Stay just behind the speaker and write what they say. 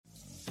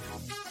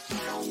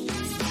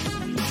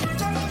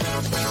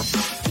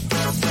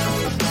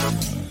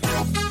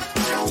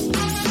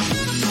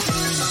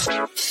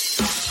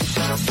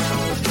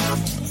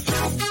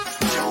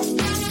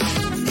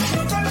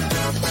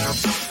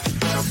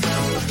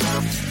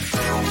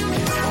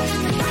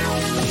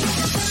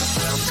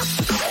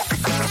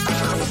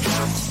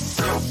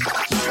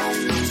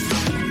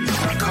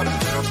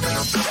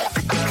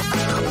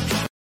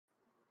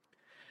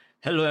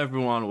Hello,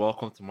 everyone.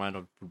 Welcome to Mind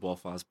of Football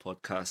Fans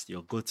podcast,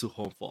 your go-to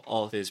home for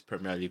all things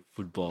Premier League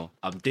football.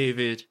 I'm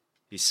David.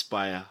 He's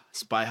Spy.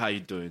 Spy, how you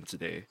doing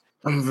today?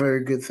 I'm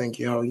very good, thank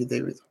you. How are you,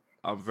 David?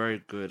 I'm very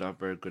good.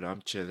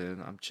 I'm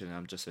chilling.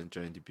 I'm just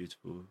enjoying the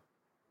beautiful,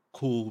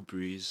 cool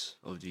breeze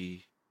of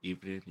the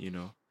evening.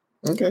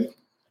 Okay.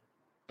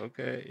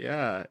 Okay.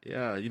 Yeah.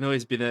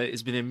 It's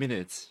been a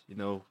minute.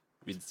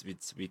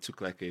 We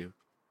took like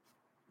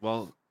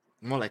more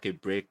like a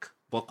break,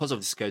 but because of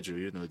the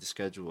schedule. The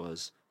schedule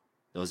was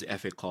there was the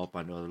FA Cup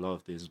and there was a lot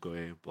of things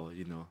going, but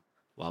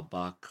we're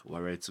back,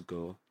 we're ready to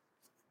go,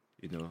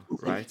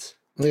 right?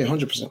 Yeah,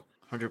 100%.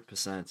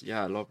 100%.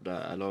 Yeah, I love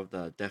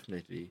that,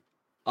 definitely.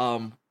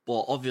 But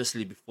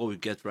obviously, before we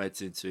get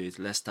right into it,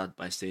 let's start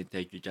by saying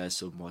thank you guys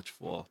so much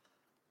for,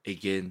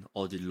 again,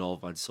 all the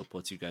love and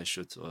support you guys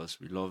show to us.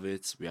 We love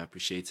it, we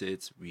appreciate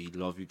it, we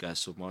love you guys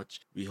so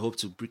much. We hope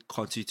to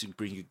continue to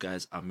bring you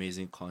guys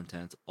amazing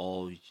content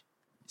all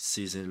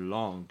season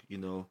long.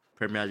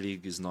 Premier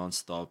League is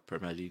non-stop.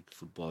 Premier League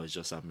football is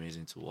just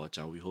amazing to watch,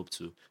 and we hope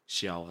to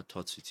share our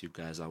thoughts with you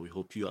guys, and we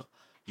hope you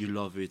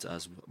love it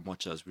as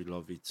much as we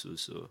love it too.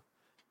 So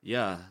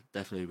yeah,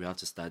 definitely we have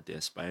to start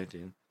there.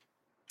 Anything?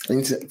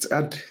 It's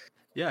add.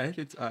 Yeah,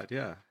 anything to add?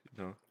 Yeah,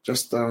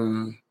 Just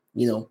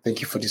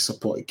thank you for the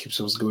support. It keeps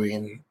us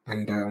going,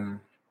 and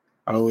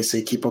I always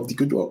say keep up the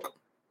good work.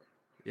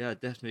 Yeah,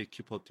 definitely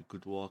keep up the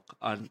good work,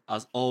 and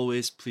as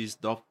always, please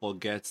don't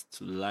forget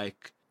to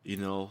like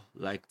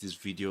this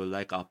video,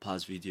 like our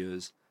past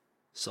videos,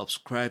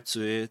 subscribe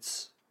to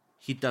it,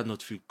 hit that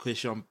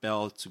notification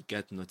bell to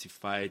get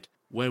notified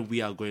when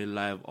we are going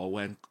live or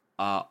when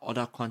our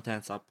other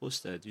contents are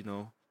posted,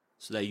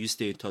 so that you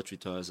stay in touch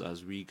with us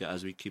as we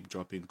keep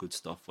dropping good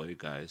stuff for you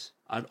guys.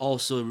 And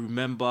also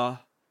remember,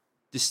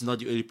 this is not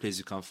the only place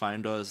you can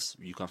find us.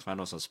 You can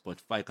find us on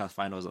Spotify, you can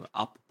find us on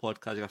Apple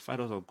Podcasts, you can find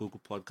us on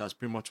Google Podcasts,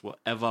 pretty much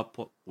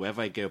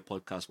wherever you get a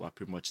podcast, we're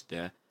pretty much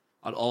there.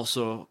 And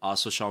also our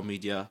social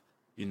media,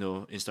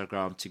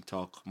 Instagram,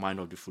 TikTok, Mind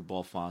of the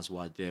Football Fans,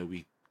 we're there.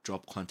 We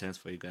drop content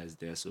for you guys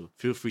there. So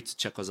feel free to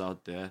check us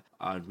out there,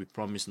 and we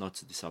promise not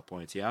to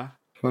disappoint, yeah?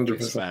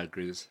 100%. Spy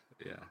agrees.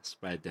 Yeah,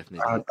 Spy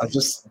definitely. I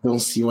just don't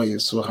see why you're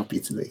so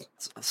happy today.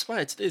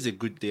 Spy, today is a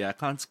good day. I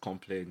can't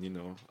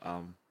complain,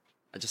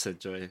 I just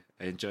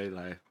enjoy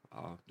life.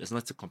 There's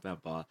nothing to complain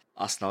about.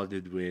 Arsenal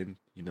did win,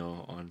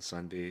 on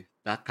Sunday.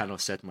 That kind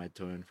of set my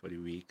tone for the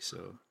week.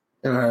 So,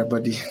 All right,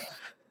 buddy.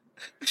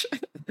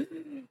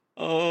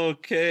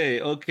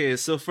 Okay.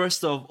 So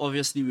first off,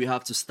 obviously, we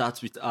have to start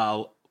with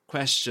our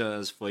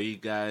questions for you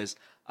guys.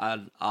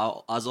 And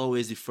as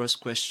always, the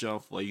first question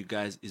for you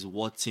guys is,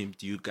 what team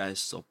do you guys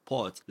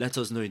support? Let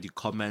us know in the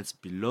comments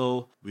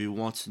below. We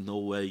want to know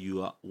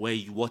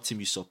what team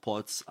you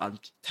support, and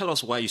tell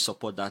us why you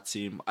support that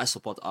team. I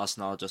support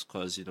Arsenal just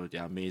because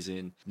they're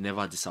amazing,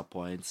 never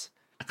disappoint.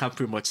 I can't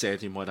pretty much say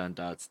anything more than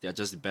that. They're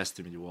just the best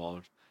team in the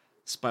world.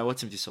 Spy, what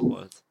team do you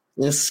support?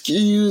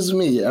 Excuse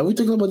me. Are we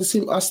talking about the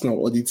same Arsenal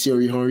or the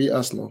Thierry Henry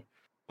Arsenal?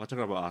 We're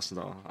talking about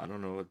Arsenal. I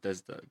don't know.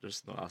 There's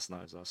no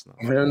Arsenal is Arsenal.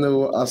 I don't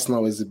know.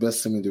 Arsenal is the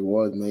best team in the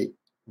world, mate.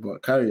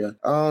 But carry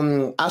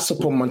on. I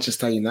support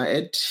Manchester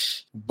United.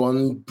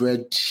 Born,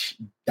 bred,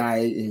 die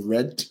in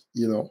red.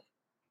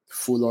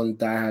 Full on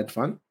diehard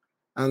fan.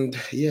 And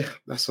yeah,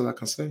 that's all I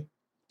can say.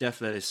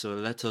 Definitely. So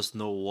let us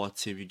know what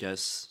team you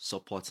guys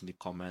support in the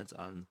comments,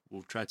 and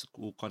we'll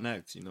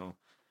connect.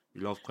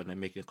 We love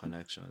making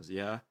connections.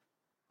 Yeah.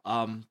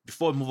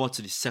 Before we move on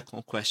to the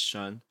second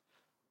question,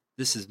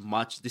 this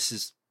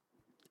is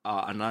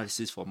our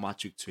analysis for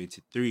match week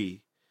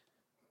 23.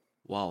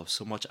 Wow,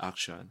 so much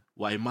action.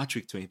 We're in match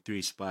week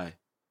 23, Spy.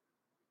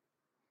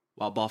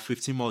 Well, about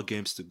 15 more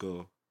games to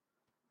go.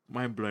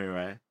 Mind blowing,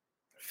 right?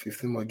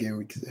 15 more game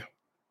weeks there.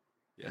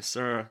 Yes,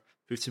 sir.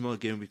 15 more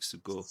game weeks to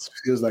go. It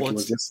feels like it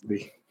was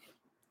yesterday.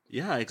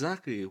 Yeah,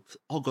 exactly.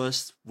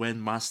 August,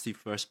 when Man City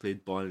first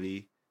played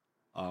Burnley.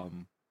 I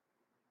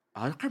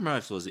can't remember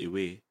if it was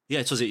away. Yeah,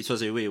 it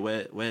was away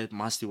where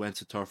Man City went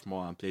to Turf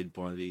Moor and played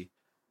Burnley,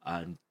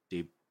 and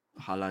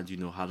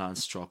Haaland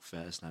struck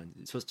first, and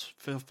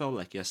it felt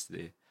like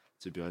yesterday,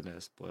 to be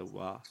honest. But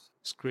wow,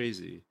 it's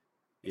crazy.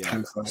 Yeah.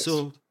 Time flies.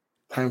 So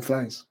time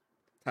flies.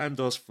 Time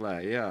does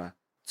fly. Yeah.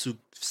 To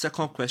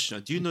second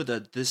question, do you know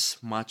that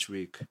this match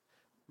week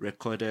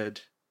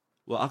recorded?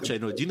 Well, actually,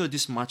 no. Do you know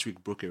this match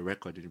week broke a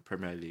record in the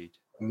Premier League?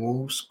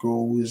 Most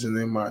goals in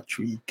a match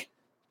week.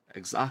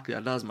 Exactly,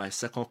 and that's my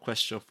second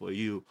question for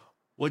you.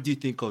 What do you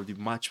think of the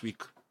match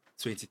week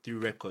 23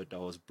 record that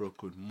was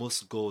broken?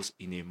 Most goals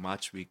in a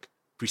match week,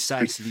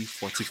 precisely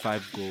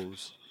 45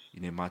 goals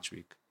in a match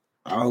week.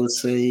 I would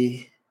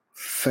say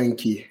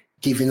thank you.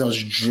 Giving us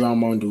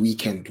drama on the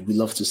weekend. We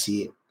love to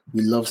see it.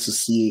 We love to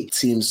see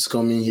teams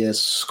coming here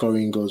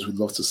scoring goals. We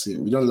love to see it.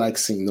 We don't like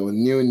seeing no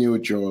nil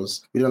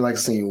draws. We don't like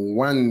seeing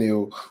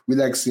 1-0. We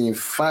like seeing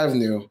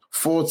 5-0,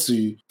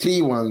 4-2,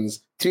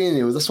 3-1s,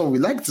 3-0. That's what we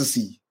like to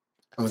see.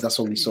 And that's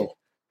what we saw.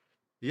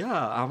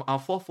 Yeah, I'm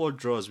 4-4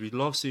 draws. We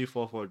love seeing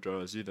 4-4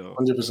 draws, you know.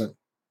 100%.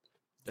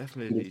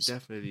 Definitely,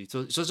 definitely. So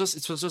it was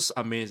just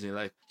amazing.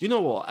 Like, you know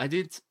what? I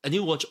didn't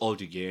watch all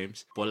the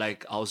games, but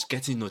like I was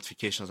getting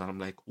notifications and I'm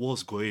like,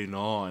 what's going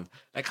on?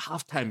 Like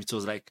halftime, it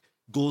was like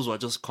goals were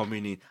just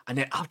coming in. And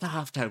then after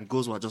halftime,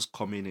 goals were just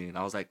coming in.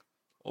 I was like,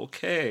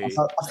 okay.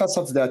 After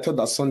Saturday, I thought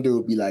that Sunday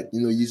would be like,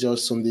 usual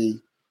Sunday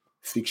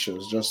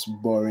fixtures, just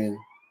boring.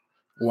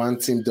 One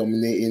team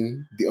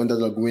dominating, the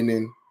underdog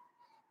winning.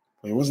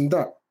 But it wasn't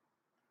that.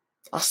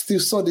 I still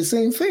saw the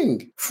same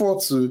thing.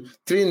 4-2,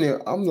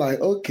 3-0. I'm like,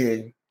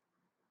 okay,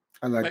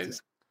 I like Like,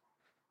 this.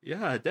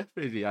 yeah,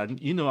 definitely.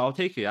 And I'll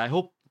take it. I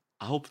hope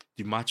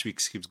the match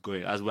weeks keeps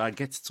going. As we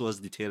get towards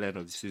the tail end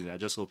of the season, I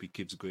just hope it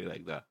keeps going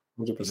like that.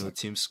 100%.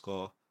 Team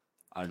score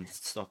and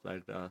stuff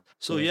like that.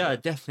 So Yeah. yeah,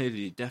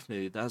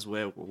 definitely. That's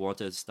where we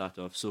wanted to start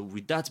off. So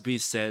with that being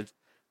said,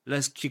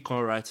 let's kick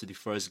on right to the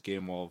first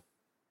game of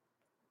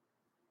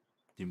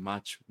the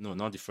match. No,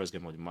 not the first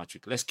game of the match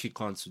week. Let's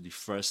kick on to the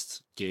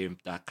first game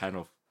that kind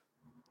of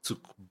took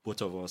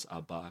both of us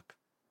aback.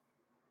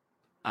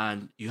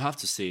 And you have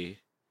to say,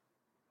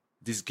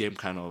 this game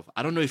kind of,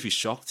 I don't know if it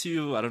shocked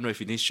you. I don't know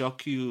if it didn't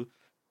shock you.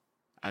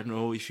 I don't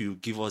know if you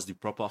give us the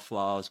proper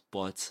flowers,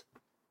 but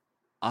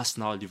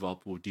Arsenal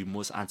Liverpool, the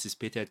most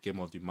anticipated game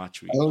of the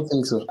match week. I don't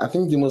think so. I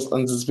think the most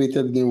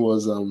anticipated game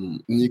was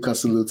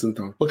Newcastle Luton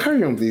Town. But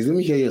carry on, please. Let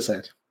me hear your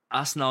side.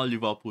 Arsenal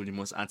Liverpool, the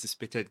most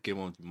anticipated game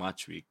of the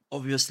match week.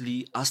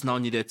 Obviously, Arsenal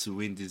needed to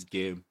win this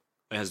game,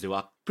 as they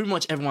were pretty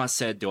much everyone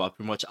said they were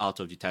pretty much out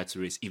of the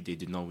title race if they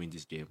did not win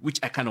this game, which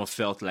I kind of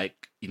felt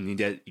like it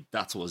needed if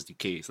that was the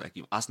case. Like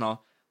if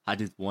Arsenal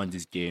hadn't won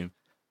this game,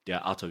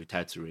 they're out of the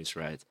title race,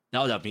 right?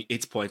 That would have been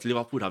 8 points.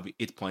 Liverpool would have been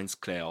 8 points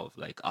clear of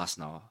like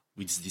Arsenal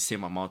with the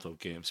same amount of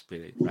games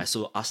played, right?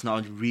 So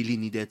Arsenal really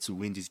needed to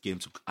win this game,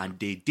 and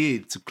they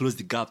did, to close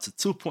the gap to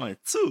 2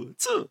 points. 2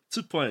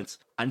 points.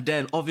 And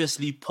then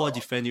obviously poor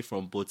defending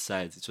from both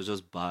sides. It was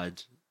just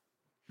bad.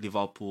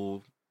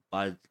 Liverpool's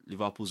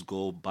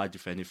goal, bad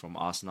defending from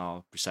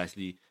Arsenal,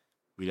 precisely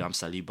William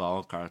Saliba,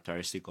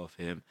 uncharacteristic of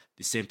him.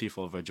 The same thing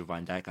for Virgil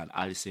van Dijk and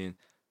Alisson,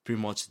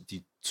 pretty much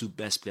the two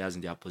best players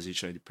in their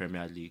position in the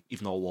Premier League,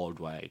 if not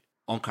worldwide.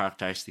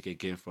 Uncharacteristic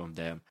again from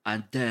them.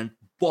 And then,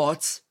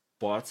 but,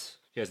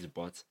 here's the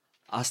but,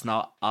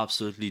 Arsenal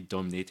absolutely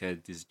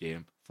dominated this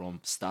game from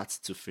start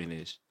to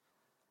finish.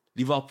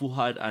 Liverpool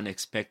had an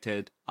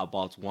expected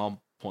about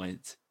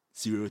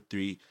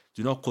 1.03.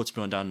 Do not quote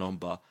me on that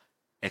number.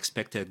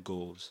 Expected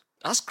goals.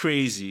 That's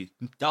crazy.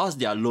 That was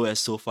their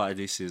lowest so far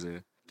this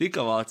season. Think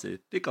about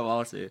it.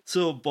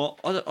 So, but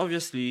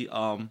obviously,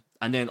 and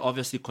then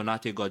obviously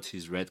Konate got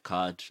his red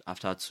card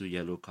after 2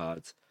 yellow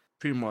cards.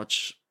 Pretty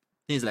much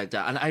things like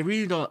that. And I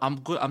really don't.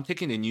 I'm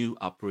taking a new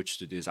approach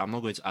to this. I'm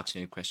not going to ask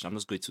you any question. I'm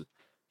just going to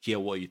hear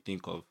what you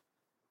think of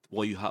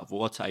what you have.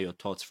 What are your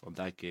thoughts from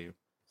that game?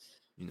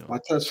 My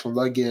thoughts from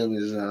that game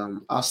is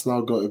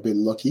Arsenal got a bit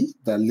lucky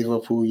that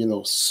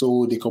Liverpool,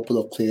 sold a couple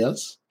of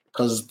players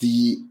because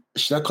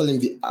should I call him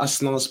the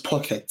Arsenal's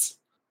pocket?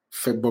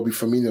 For Bobby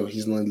Firmino,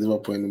 he's not in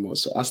Liverpool anymore.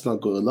 So Arsenal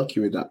got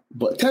lucky with that.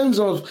 But in terms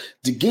of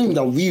the game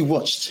that we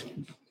watched,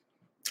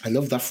 I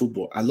love that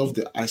football. I loved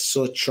it. I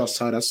saw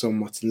Trossard, I saw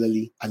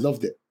Martinelli. I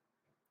loved it.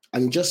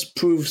 And it just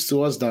proves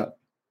to us that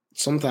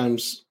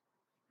sometimes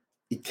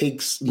it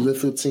takes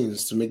little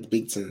things to make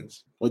big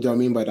things. What do I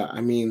mean by that?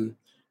 I mean,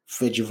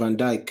 Virgil van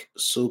Dijk,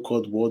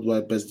 so-called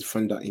worldwide best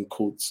defender in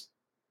quotes,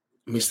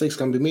 mistakes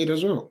can be made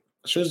as well.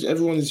 It shows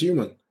everyone is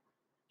human.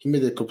 He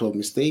made a couple of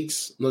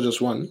mistakes, not just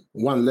one.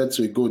 One led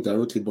to a goal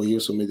directly, but he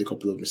also made a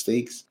couple of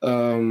mistakes.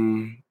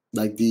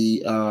 Like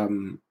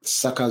the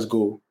Saka's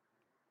goal.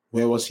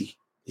 Where was he?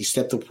 He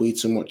stepped up way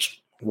too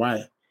much.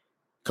 Why?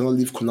 Cannot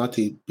leave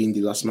Konate being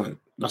the last man.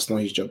 That's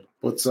not his job.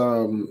 But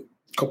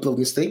couple of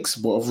mistakes,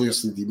 but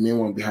obviously the main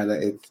one behind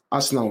that is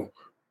Arsenal.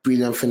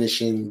 Brilliant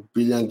finishing,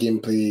 brilliant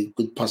gameplay,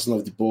 good passing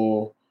of the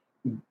ball.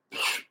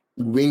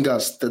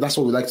 Wingers, that's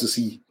what we like to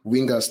see.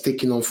 Wingers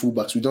taking on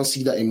fullbacks. We don't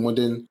see that in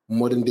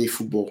modern day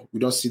football. We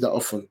don't see that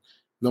often.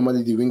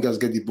 Normally the wingers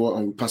get the ball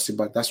and we pass it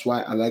back. That's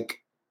why I like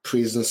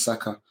praising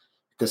Saka,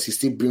 because he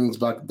still brings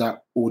back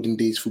that olden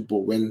days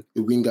football when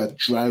the winger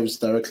drives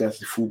directly at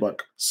the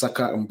fullback.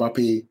 Saka,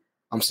 Mbappe,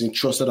 I'm seeing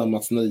Trossard and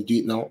Martinelli do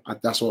it now. And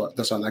that's what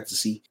I like to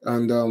see.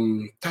 And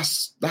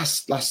that's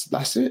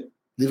it.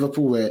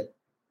 Liverpool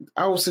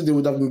I would say they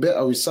would have been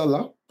better with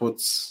Salah, but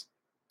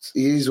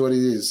it is what it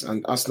is.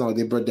 And Arsenal,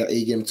 they brought their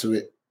A game to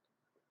it.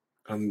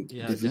 And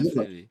Yeah, they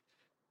delivered.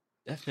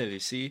 definitely.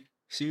 See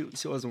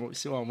what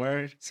I'm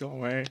wearing.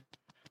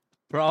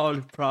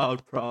 Proud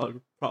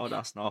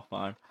Arsenal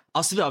fan.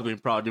 I'll still have been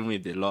proud even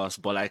if they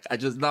lost, but like I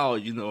just now,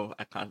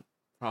 I can't.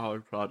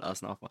 Proud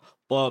Arsenal fan.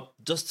 But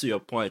just to your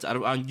point, we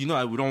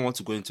don't want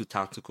to go into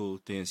tactical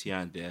things here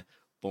and there,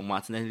 but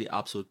Martinelli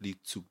absolutely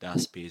took that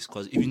space,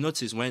 because if you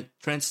notice when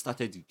Trent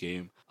started the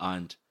game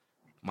and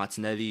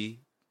Martinelli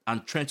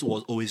and Trent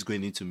was always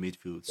going into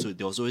midfield. So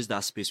there was always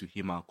that space with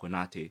him and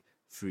Konate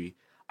free.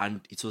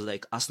 And it was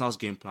like Arsenal's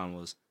game plan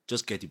was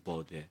just get the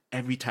ball there.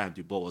 Every time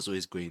the ball was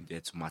always going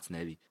there to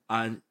Martinelli.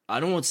 And I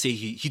don't want to say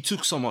he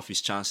took some of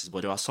his chances,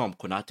 but there were some.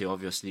 Konate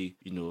obviously,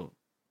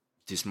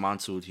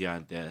 dismantled here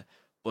and there.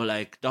 But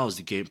like that was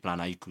the game plan,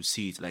 and you could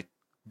see it. Like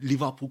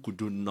Liverpool could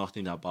do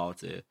nothing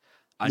about it.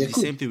 And They the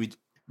could. same thing with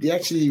They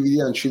actually really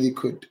and truly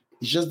could.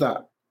 It's just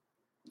that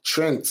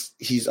Trent,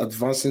 he's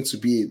advancing to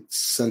be a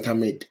centre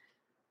mid,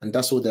 and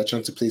that's what they're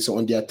trying to play. So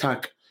on the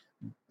attack,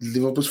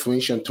 Liverpool's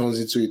formation turns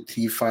into a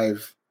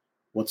 3-5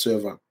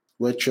 whatsoever,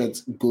 where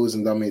Trent goes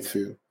in that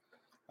midfield.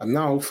 And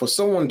now, for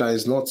someone that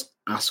is not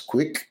as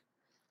quick,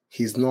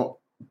 he's not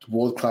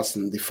world class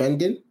in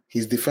defending.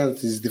 His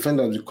defense has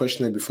been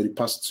questionable for the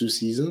past 2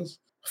 seasons.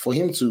 For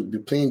him to be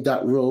playing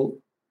that role,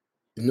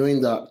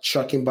 knowing that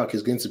tracking back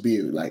is going to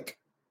be like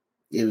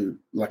an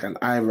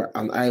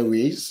eye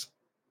raise.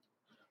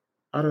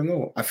 I don't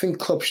know. I think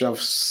Klopp should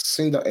have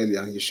seen that earlier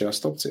and he should have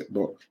stopped it.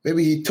 But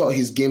maybe he thought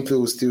his gameplay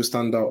would still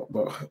stand out.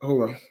 But oh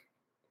well.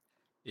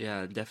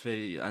 Yeah,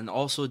 definitely. And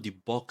also the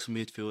box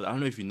midfield. I don't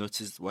know if you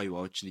noticed while you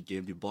were watching the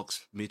game, the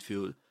box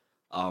midfield,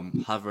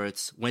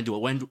 Havertz,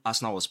 when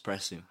Arsenal was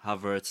pressing,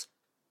 Havertz,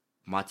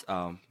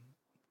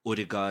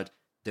 Odegaard,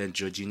 then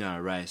Jorginho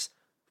and Rice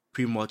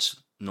pretty much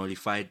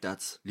nullified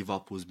that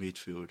Liverpool's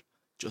midfield.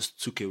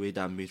 Just took away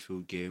that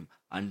midfield game.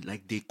 And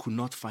like they could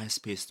not find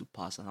space to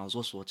pass. And I was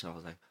just watching, I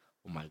was like,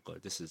 oh my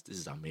god, this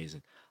is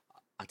amazing.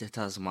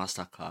 Arteta's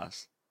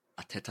masterclass.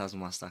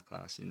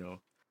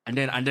 And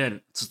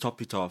then to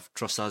top it off,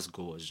 Trossard's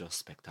goal was just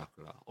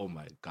spectacular. Oh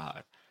my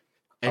god.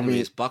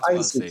 Anyways, back to what I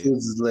was saying.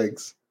 His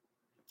legs.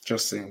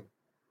 Just saying.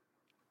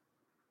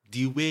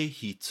 The way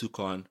he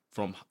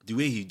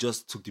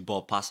just took the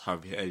ball past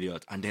Harvey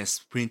Elliott and then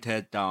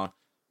sprinted down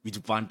with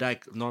Van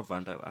Dijk, not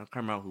Van Dijk, I can't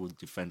remember who the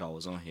defender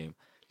was on him,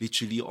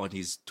 literally on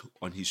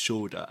his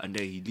shoulder, and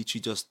then he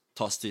literally just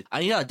tossed it.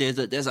 And yeah,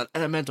 there's an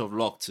element of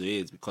luck to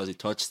it because he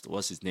touched,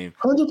 what's his name?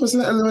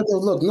 100% element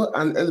of luck, not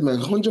an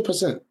element,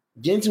 100%.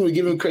 The only thing we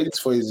give him credit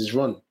for is his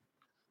run.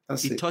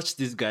 He touched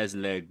this guy's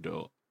leg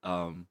though,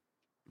 Van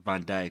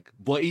Dijk,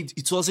 but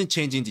it wasn't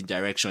changing the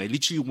direction. It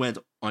literally went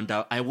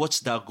under. I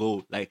watched that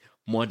goal like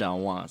more than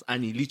once,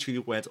 and he literally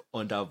went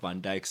under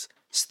Van Dijk's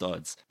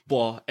studs.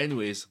 But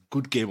anyways,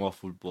 good game of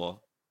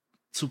football.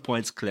 2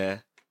 points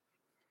clear.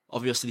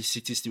 Obviously,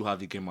 City still have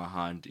the game at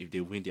hand. If they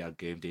win their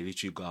game, they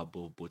literally go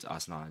above both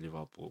Arsenal and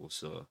Liverpool.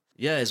 So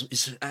yeah,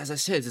 it's as I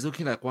said, it's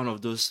looking like one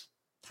of those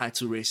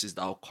title races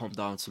that will come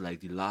down to like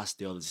the last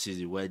day of the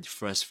season where the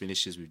first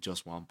finishes with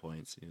just 1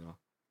 point,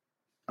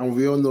 And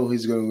we all know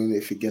who's going to win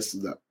if he gets to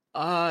that.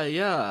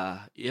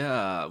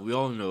 Yeah, we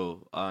all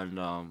know, and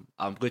I'm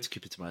going to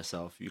keep it to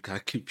myself. You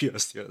can keep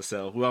yours to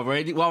yourself. We've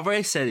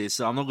already said it,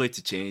 so I'm not going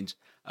to change.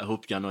 I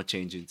hope you're not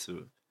changing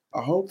too.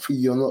 I hope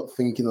you're not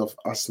thinking of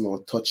Arsenal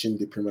touching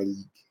the Premier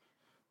League.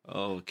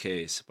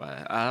 Okay,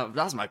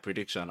 that's my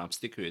prediction. I'm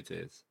sticking with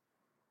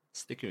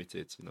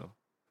it.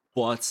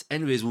 But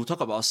anyways, we'll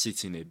talk about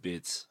City in a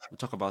bit.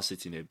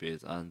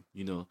 And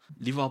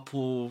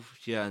Liverpool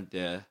here and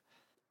there.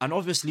 And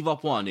obviously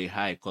Liverpool on a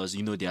high because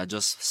they are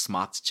just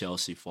smacked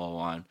Chelsea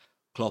 4-1.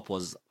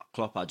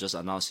 Klopp had just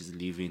announced he's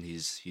leaving.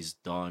 He's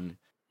done.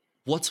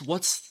 What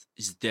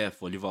is there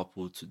for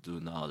Liverpool to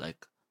do now?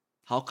 Like,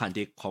 how can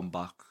they come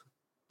back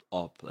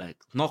up? Like,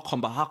 not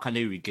come back. How can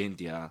they regain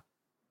their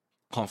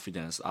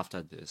confidence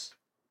after this?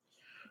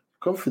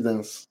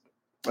 Confidence.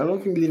 I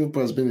don't think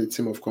Liverpool has been a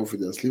team of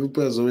confidence.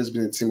 Liverpool has always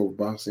been a team of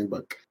bouncing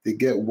back. They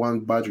get one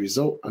bad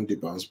result and they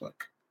bounce back.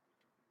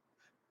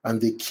 And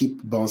they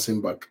keep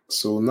bouncing back.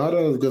 So now that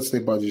they've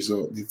gotten a bad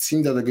result, the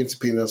team that are going to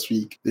play next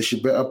week, they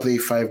should better play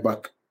 5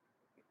 back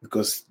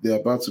because they're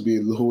about to be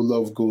a whole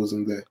lot of goals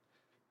in there.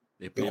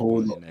 They play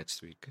Burnley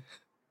next week.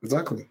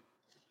 Exactly.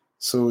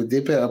 So they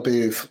better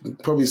play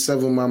probably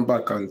 7-man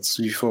back and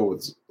 3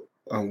 forwards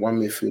and 1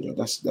 midfielder.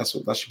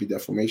 That should be their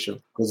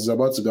formation because it's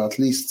about to be at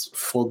least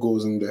 4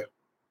 goals in there.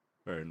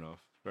 Fair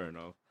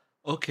enough.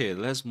 Okay,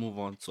 let's move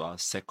on to our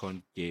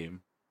second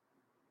game.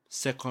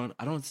 I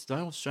don't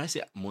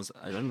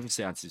even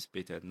say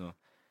anticipated, no.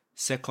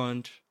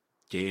 Second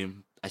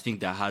game, I think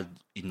that had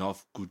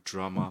enough good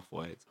drama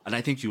for it. And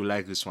I think you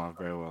like this one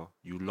very well.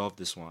 You love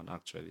this one,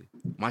 actually.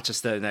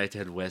 Manchester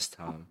United, West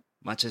Ham.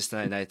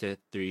 Manchester United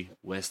 3,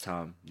 West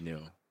Ham 0.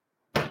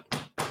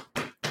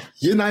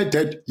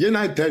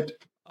 United.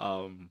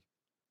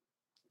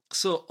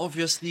 So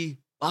obviously,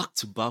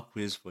 back-to-back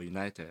wins for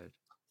United.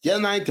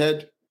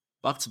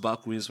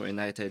 Back-to-back wins for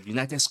United.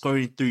 United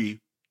scoring 3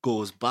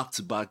 goals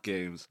back-to-back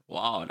games.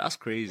 Wow, that's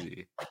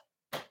crazy.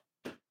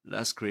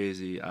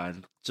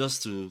 And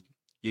just to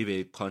give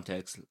a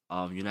context,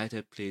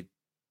 United played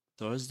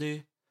Thursday.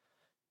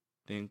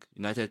 I think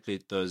United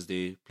played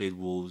Thursday, played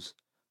Wolves,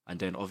 and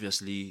then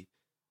obviously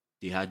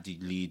they had the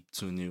lead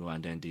 2-0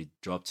 and then they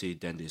dropped it,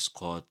 then they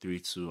scored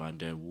 3-2 and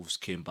then Wolves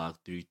came back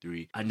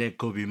 3-3. And then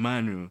Kobe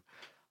Manu,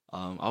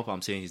 I hope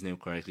I'm saying his name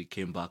correctly,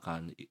 came back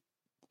and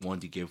won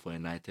the game for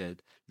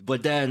United.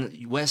 But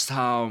then West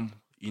Ham,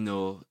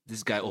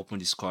 this guy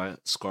opened his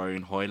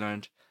scoring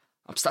Hoyland.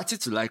 I'm starting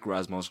to like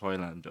Rasmus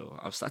Hoyland though.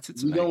 I'm starting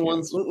to We like don't him.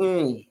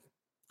 want.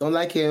 Don't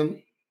like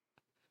him.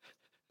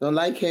 Don't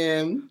like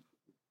him.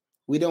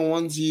 We don't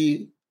want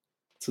you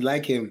to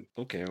like him.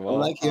 Okay, Don't well,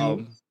 like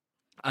him.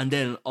 and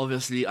then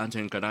obviously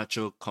Anthony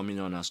Garnacho coming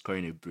on and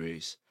scoring a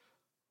brace.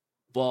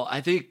 But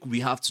I think we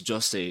have to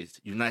just say it.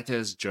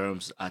 United's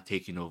germs are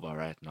taking over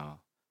right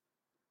now.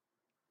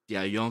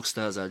 Their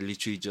youngsters are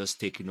literally just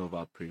taking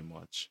over pretty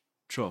much.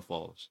 True or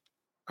false?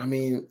 I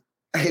mean,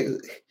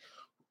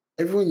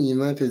 everyone in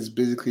United is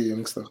basically a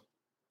youngster.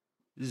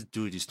 This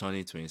dude is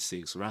turning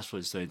 26. Rashford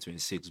is turning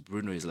 26.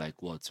 Bruno is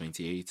like, what,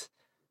 28?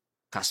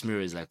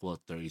 Casemiro is like, what,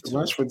 32?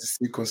 Rashford is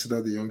still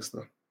considered a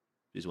youngster.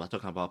 Because we're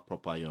talking about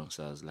proper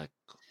youngsters like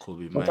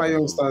Kobe Proper Manu,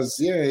 youngsters,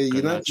 yeah.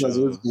 United has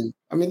always Garnacho. been.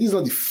 I mean, this is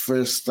not the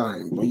first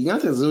time, but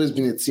United has always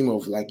been a team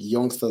of like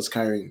youngsters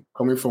carrying,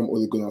 coming from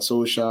Ole Gunnar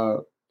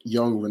Solskjaer,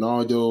 young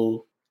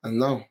Ronaldo, and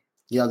now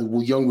you had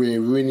young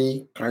Wayne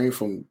Rooney carrying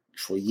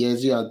for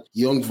years. You had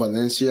young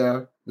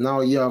Valencia.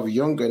 Now you have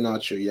young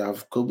Garnacho. You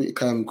have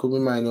Kobe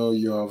Mino.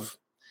 You have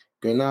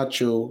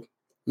Garnacho.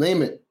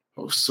 Name it.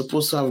 I was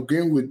supposed to have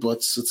Greenwood,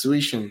 but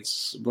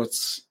situations. But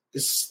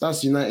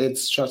that's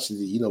United's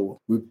strategy.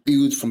 We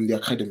build from the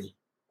academy.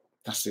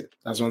 That's it.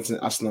 That's one thing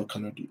Arsenal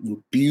cannot do. We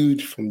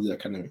build from the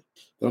academy.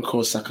 Don't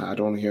call Saka. I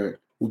don't want to hear it.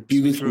 We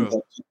build it from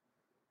the.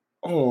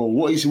 Oh,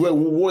 what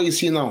is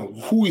he now?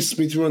 Who is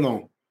Smith Rowe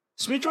now?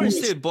 Smith Rowe is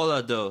still a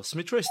baller though.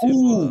 Smith Rowe is still a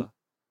Who? baller.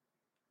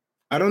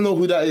 I don't know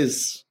who that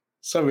is.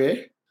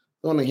 Sorry,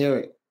 don't want to hear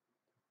it.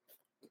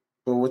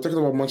 But we're talking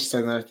about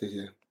Manchester United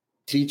here.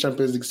 3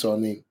 Champions Leagues to our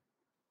name.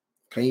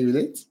 Can you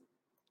relate?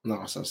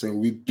 No, so I'm saying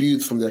we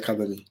build from the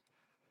academy.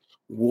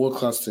 World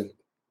class team.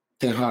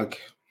 Ten Hag.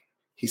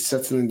 He's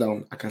settling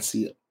down. I can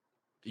see it.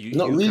 You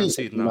really can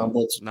see it now.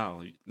 But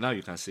now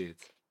you can see it.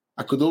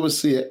 I could always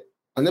see it.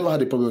 I never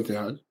had a problem with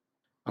Ten Hag.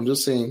 I'm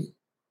just saying,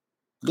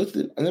 I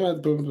never had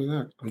a problem with Ten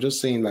Hag. I'm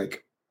just saying,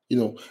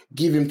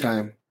 give him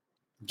time,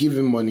 give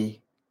him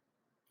money,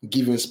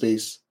 give him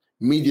space.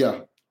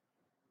 Media,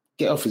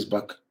 get off his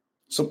back.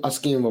 Stop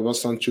asking him about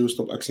Sancho.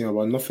 Stop asking him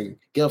about nothing.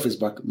 Get off his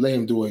back. Let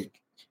him do what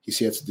he's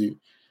here to do.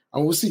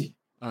 And we'll see.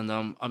 And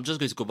I'm just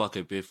going to go back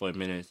a bit for a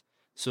minute.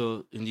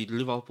 So in the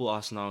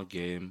Liverpool-Arsenal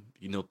game,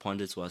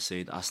 pundits were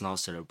saying Arsenal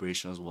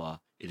celebrations were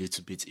a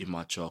little bit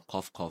immature.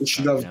 Cough, cough. You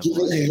should have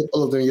given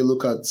all of them yellow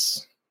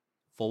cards.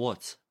 For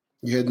what?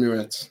 You heard me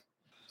right.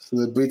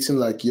 Celebrating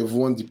like you've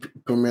won the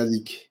Premier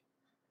League.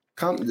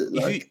 I'm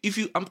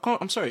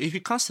sorry. If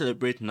you can't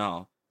celebrate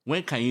now,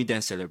 when can you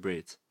then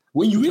celebrate?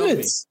 When you win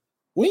it.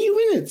 When you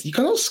win it, you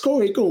cannot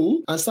score a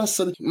goal and start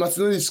celebrating.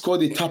 Martinelli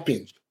scored a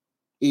tap-in.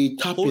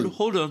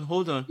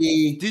 Hold on.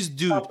 This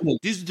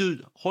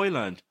dude,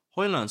 Hoyland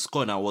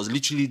scored and was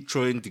literally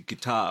throwing the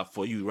guitar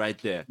for you right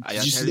there.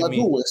 Did you see that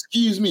goal?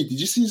 Excuse me.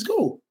 Did you see his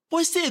goal? But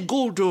it's still a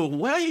goal,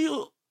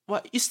 though.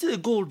 It's still a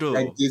goal, though.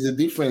 Like, there's a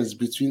difference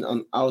between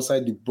an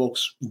outside the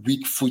box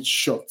weak foot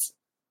shot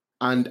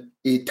and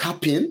a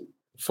tap-in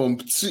from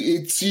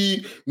two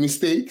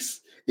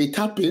mistakes. A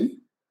tap-in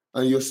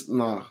and you're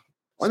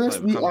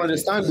Honestly, I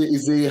understand it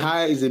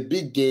is a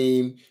big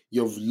game.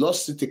 You've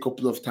lost it a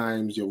couple of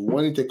times. You've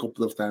won it a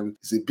couple of times.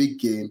 It's a big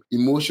game.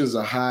 Emotions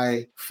are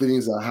high.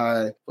 Feelings are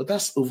high. But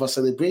that's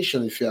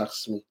over-celebration, if you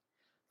ask me.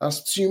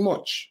 That's too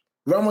much.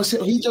 Ramos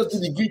said he just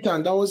did the greet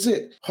and that was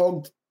it.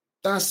 Hugged.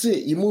 That's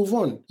it. You move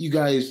on. You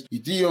guys,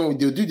 they'll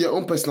do their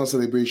own personal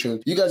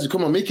celebration. You guys will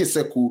come and make a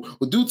circle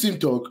or do team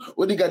talk.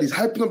 All they got is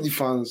hyping up the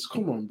fans.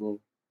 Come on,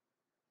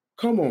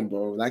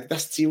 bro. Like,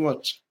 that's too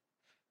much.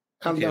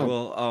 Calm down.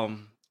 Well,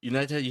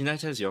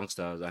 United's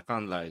youngsters, I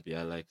can't lie, they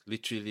are like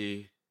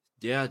literally,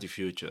 they are the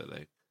future.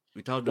 Like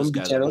without those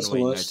guys, I don't know where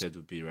United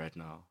would be right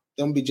now.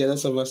 Don't be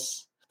jealous of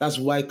us. That's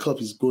why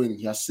Klopp is going.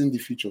 He has seen the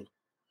future.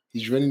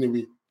 He's running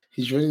away.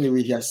 He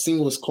has seen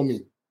what's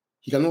coming.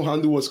 He cannot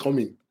handle what's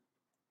coming.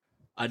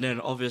 And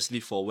then obviously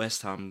for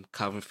West Ham,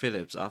 Calvin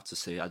Phillips, I have to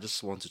say, I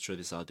just want to throw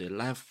this out there.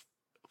 Life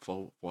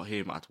for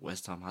him at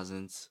West Ham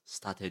hasn't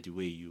started the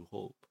way you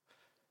hope.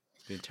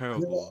 It's been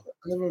terrible. I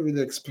never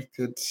really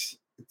expected it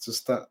to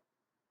start.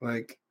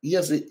 Like,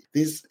 yes,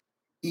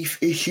 if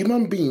a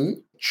human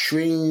being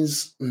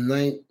trains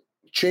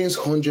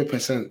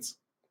 100%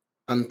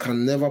 and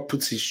can never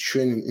put his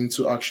training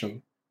into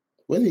action,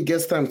 when he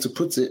gets time to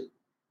put it,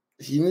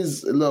 he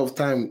needs a lot of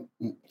time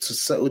to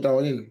settle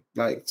in.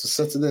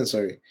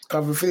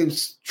 Calvin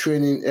Phillips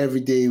training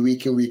every day,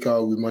 week in, week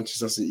out with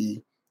Manchester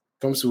City,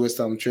 comes to West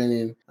Ham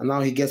training, and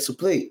now he gets to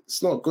play.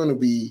 It's not going to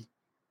be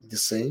the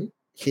same.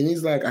 He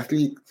needs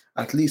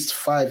at least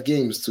 5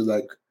 games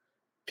to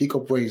pick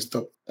up where he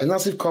stopped. And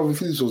that's if Calvin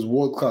Phillips was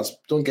world class.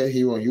 Don't get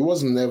me wrong. He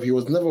was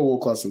never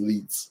world class in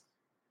Leeds.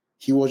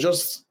 He was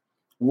just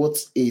what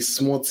a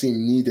small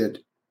team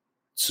needed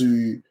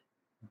to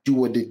do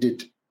what they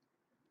did.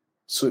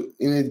 So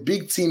in a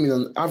big team, in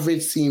an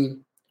average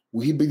team,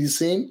 will he be the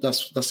same?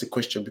 That's a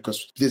question,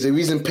 because there's a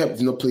reason Pep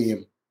did not play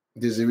him.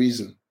 There's a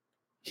reason.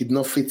 He did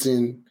not fit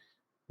in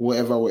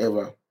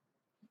whatever.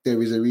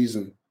 There is a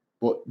reason.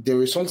 But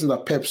there is something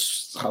that Pep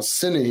has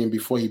seen in him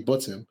before he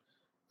bought him.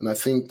 And I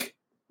think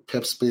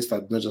Pep's play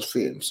style did not just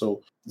fit him.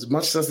 So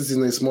Manchester City is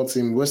not a small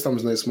team. West Ham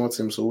is not a small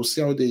team. So we'll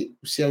see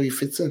how he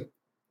fits in.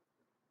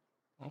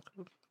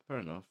 Okay, fair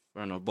enough,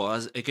 fair enough. But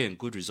as again,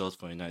 good result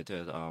for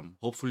United.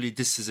 Hopefully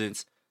this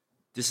isn't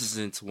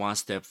one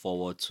step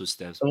forward, two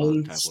steps back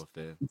Don't type of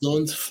thing.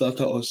 don't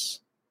flatter us.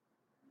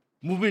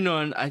 Moving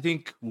on, I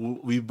think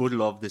we both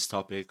love this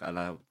topic, and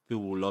I feel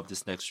we'll love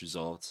this next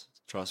result.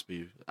 Trust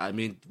me. I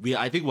mean,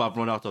 I think we have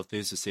run out of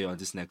things to say on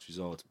this next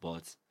result,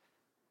 but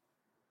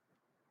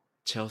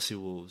Chelsea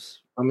Wolves.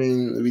 I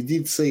mean, we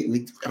did say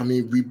we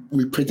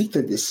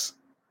predicted this.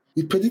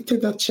 We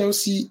predicted that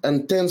Chelsea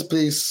and 10th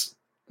place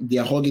they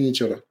are hugging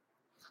each other.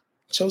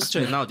 Chelsea.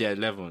 Actually, now they're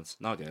 11th.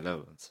 Now they're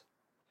 11th.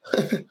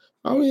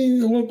 I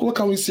mean, what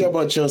can we say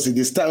about Chelsea?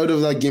 They started off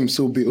that game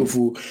so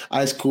beautiful,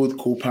 ice cold,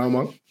 Cole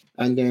Palmer,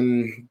 and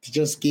then they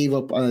just gave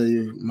up.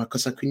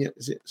 Marcus Acuna,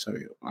 is it?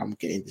 Sorry, I'm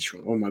getting this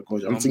wrong. Oh my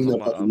god, I'm thinking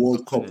about the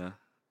World Cup.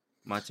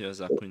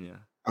 Matheus Acuna.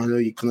 I know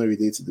you cannot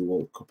relate to the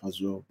World Cup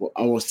as well, but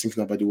I was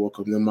thinking about the World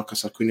Cup. Then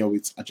Marcus Acuna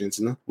with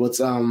Argentina, but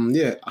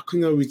yeah,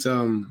 Acuna with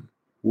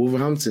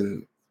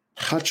Wolverhampton,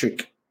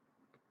 hattrick,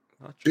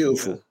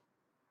 beautiful, yeah.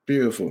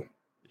 Beautiful.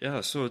 Yeah,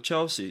 so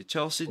Chelsea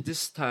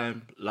this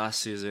time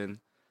last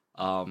season,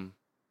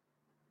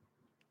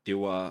 they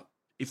were,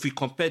 if we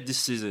compare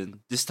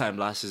this time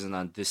last season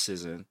and this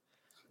season,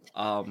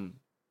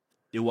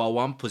 they were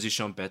one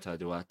position better.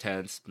 They were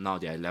 10th, now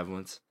they're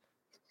 11th.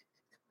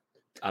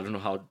 I don't know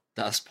how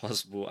that's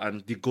possible.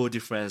 And the goal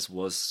difference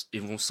was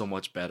even so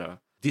much better.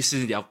 This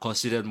season they have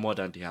conceded more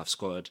than they have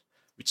scored,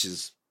 which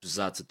is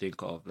bizarre to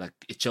think of. Like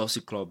a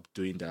Chelsea club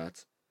doing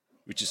that,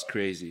 which is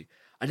crazy.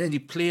 And then the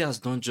players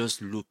don't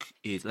just look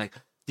it. Like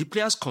the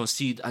players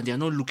concede and they're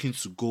not looking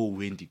to go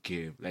win the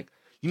game. Like,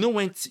 you know,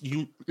 when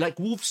you like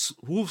Wolves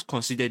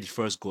conceded the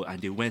first goal and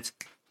they went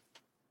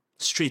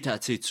straight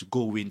at it to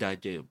go win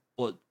that game.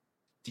 But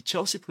the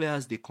Chelsea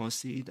players, they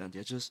concede and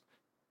they're just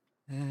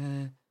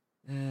feeling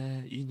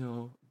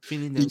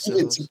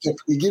themselves.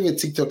 You give a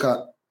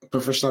TikToker a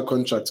professional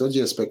contract. What do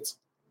you expect?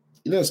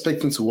 You don't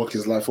expect him to work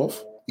his life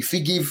off. If you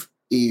give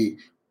a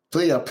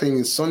player playing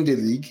in Sunday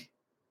League,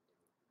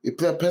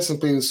 person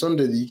playing in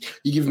Sunday League,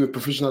 you give him a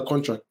professional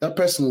contract. That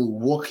person will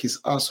work his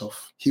ass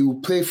off. He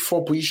will play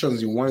 4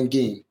 positions in one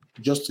game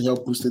just to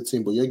help boost the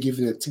team. But you're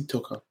giving a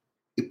TikToker,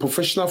 a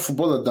professional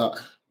footballer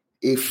that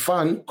a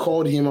fan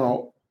called him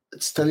out,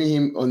 telling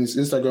him on his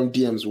Instagram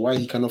DMs why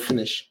he cannot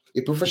finish.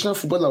 A professional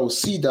footballer will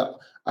see that,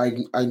 I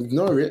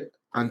ignore it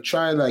and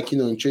try,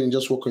 in training,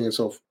 just work on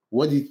yourself.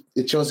 What did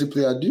a Chelsea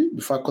player do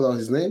before I call out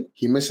his name?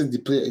 He messaged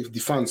the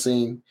fan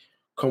saying,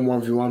 "Come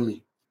 1v1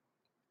 me."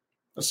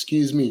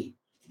 Excuse me.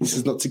 This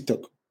is not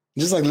TikTok.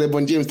 Just like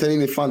LeBron James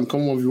telling a fan,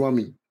 "Come 1v1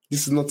 me."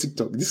 This is not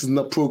TikTok. This is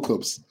not pro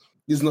clubs.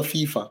 This is not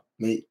FIFA,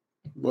 mate.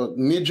 But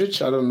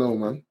Midrich, I don't know,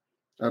 man.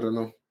 I don't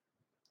know.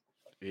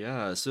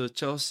 Yeah, so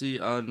Chelsea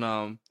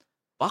on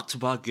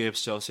back-to-back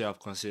games, Chelsea have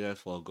conceded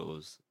 4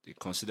 goals. They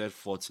conceded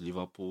 4 to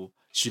Liverpool.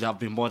 Should have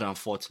been more than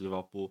 4 to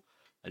Liverpool.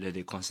 And then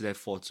they conceded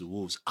 4 to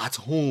Wolves at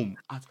home.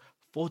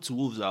 4 to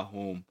Wolves at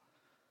home.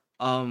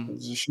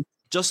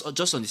 Just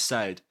on the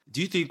side,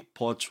 do you think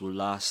Poch will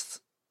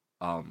last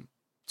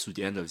to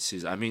the end of the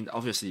season? I mean,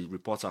 obviously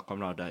reports are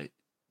coming out that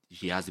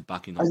he has the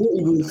backing of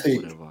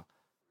whatever.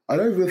 I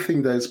don't even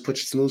think that it's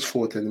Pochettino's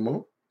fault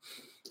anymore.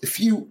 If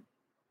you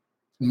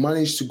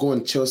manage to go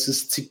on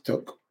Chelsea's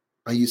TikTok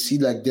and you see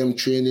like them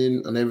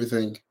training and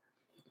everything,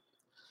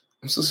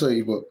 I'm so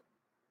sorry, but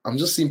I'm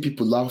just seeing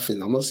people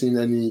laughing. I'm not seeing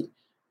any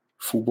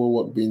football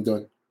work being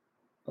done.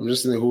 I'm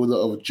just seeing a whole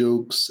lot of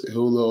jokes, a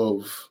whole lot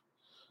of,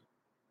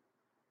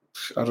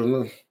 I don't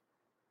know.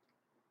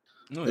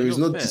 No, there is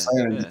no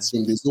desire in the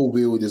team. There's no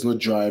will. There's no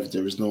drive.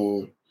 There is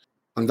no,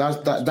 and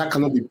that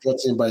cannot be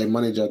brought in by a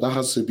manager. That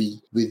has to be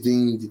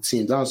within the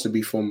team. That has to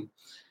be from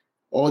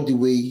all the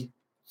way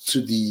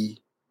to the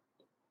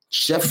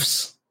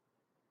chefs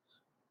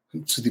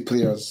to the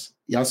players.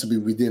 It has to be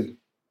within.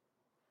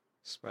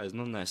 It's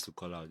not nice to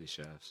call out the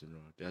chefs.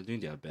 They are doing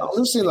their best. I'm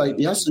just saying,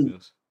 it has to.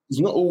 It's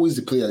not always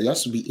the player. It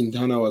has to be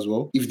internal as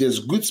well. If there's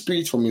good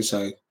spirit from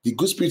inside, the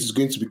good spirit is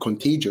going to be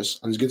contagious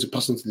and it's going to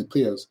pass on to the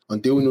players.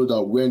 And they will know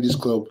that we're in this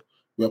club.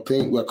 We are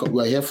playing.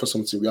 We're here for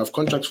something. We have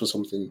contracts for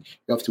something.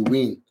 We have to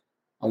win,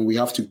 and we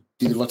have to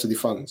deliver to the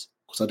fans.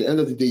 Because at the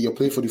end of the day, you're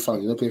playing for the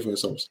fans. You're not playing for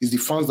yourselves. It's the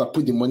fans that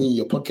put the money in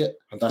your pocket,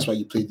 and that's why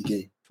you play the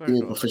game.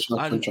 Give a professional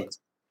contract.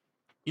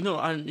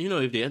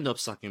 If they end up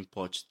sacking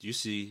Poch, do you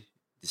see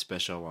the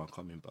special one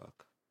coming back?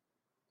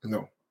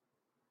 No.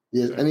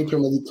 Yes, any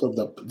Premier League club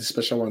that the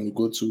special one you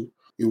go to,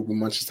 it will be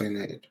Manchester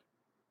United.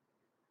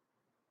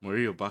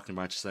 Mourinho back in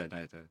Manchester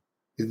United.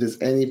 If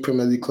there's any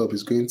Premier League club,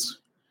 it's going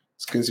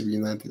to be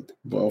United.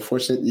 But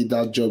unfortunately,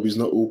 that job is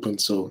not open,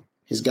 so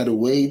he's got to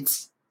wait.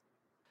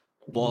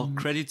 But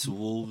credit to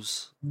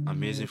Wolves,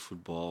 amazing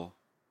football.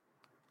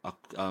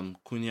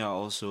 Cunha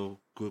also,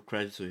 good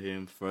credit to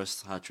him,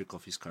 first hat-trick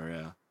of his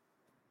career.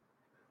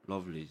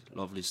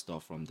 Lovely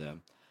stuff from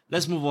them.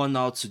 Let's move on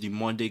now to the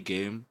Monday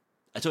game.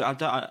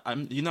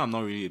 I'm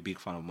not really a big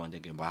fan of Monday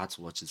game, but I had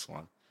to watch this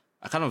one.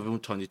 I kind of even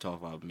turned it off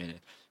for a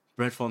minute.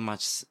 Brentford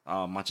match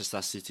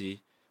Manchester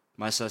City.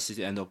 Manchester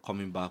City end up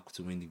coming back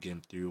to win the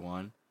game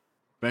 3-1.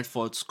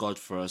 Brentford scored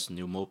first,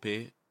 New Mope.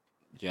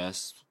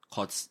 Yes,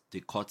 caught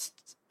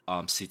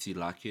City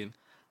lacking.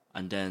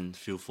 And then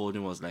Phil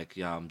Foden was like,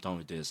 yeah, I'm done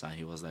with this. And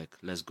he was like,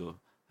 let's go.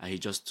 And he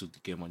just took the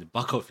game on the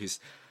back of his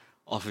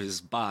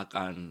back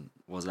and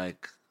was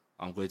like,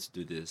 I'm going to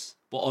do this.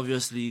 But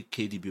obviously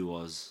KDB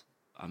was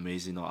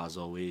amazing as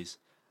always.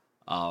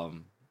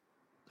 Um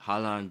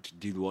Haaland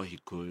did what he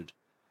could.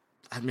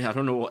 I mean, I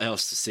don't know what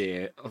else to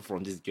say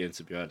from this game,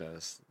 to be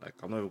honest. Like,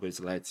 I'm not even going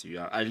to lie to you.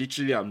 I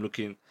literally am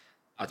looking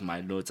at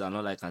my notes, and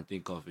all I can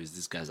think of is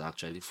this guy's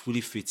actually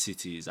fully fit.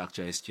 City is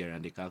actually scary,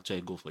 and they can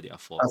actually go for their I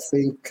fourth.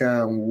 think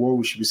what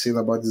we should be saying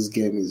about this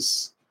game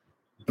is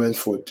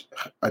Brentford.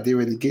 Are they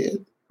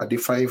relegated? Are they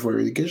fighting for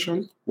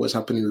relegation? What's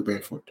happening with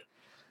Brentford?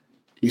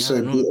 We saw Yeah,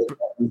 a no,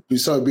 bit. We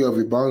saw a bit of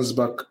a bounce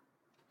back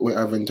when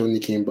Ivan Tony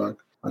came back,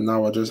 and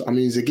now I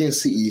mean, it's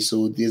against City,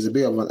 so there's a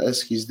bit of an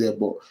excuse there.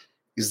 But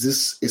is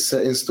this a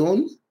set in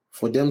stone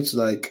for them to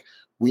like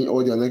win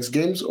all their next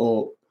games,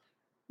 or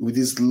will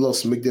this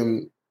loss make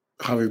them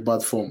have a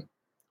bad form?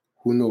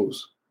 Who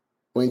knows?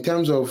 But in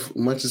terms of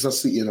Manchester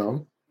City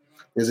now,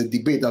 there's a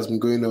debate that's been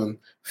going on.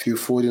 Phil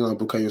Foden and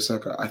Bukayo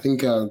Saka. I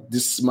think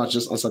this match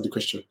just answered the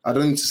question. I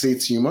don't need to say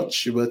too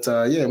much, but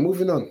yeah,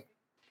 moving on.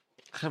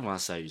 I can't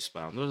answer you,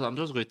 Spy. I'm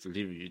just going to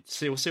leave you.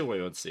 Say what you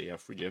want to say. You're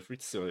free to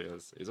say what you want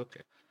to say. It's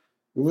okay.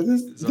 Well,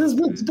 It's all there's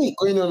been a good. debate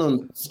going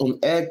on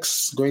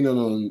X, going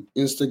on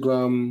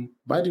Instagram.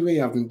 By the way,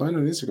 I've been banned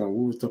on Instagram.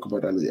 We will talk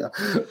about that later.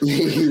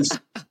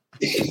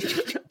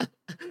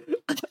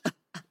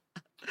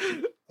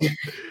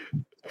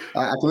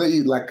 I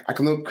cannot I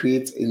cannot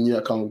create a new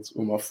account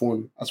on my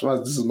phone. As far as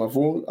this is my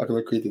phone, I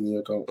cannot create a new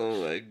account.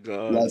 Oh my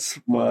god, Like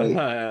my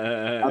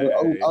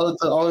Spy. I'll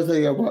tell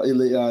you about it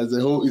later. It's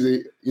a whole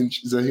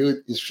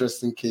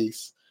interesting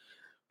case.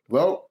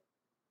 Well,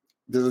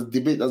 there's a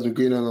debate that's been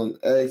going on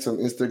X, on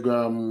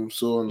Instagram,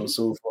 so on and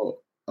so forth,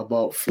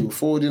 about Phil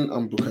Foden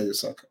and Bukayo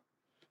Saka.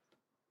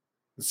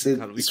 It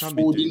said, We is can't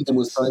be doing Foden the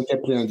most this.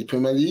 talented player in the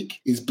Premier League?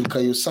 Is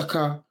Bukayo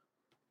Saka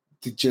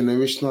the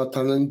generational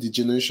talent, the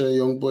generational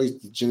young boys,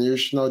 the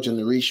generational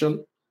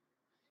generation?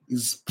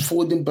 Is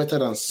Foden better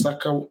than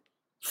Saka,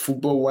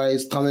 football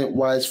wise, talent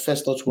wise,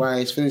 first touch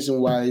wise,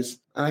 finishing wise?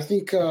 And I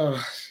think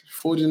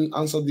Foden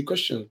answered the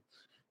question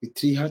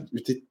with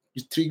with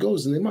three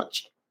goals in the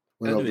match.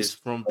 When Anyways,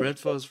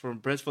 obviously, from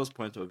Brentford's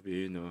point of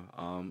view,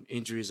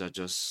 injuries are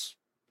just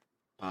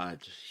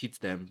bad, hit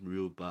them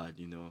real bad,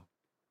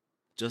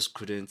 just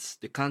couldn't.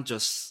 They can't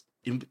just.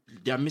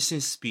 They're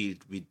missing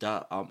speed with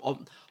that.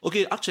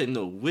 Okay, actually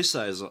no.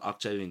 Wissa is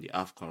actually in the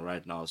Afcon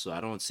right now, so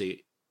I don't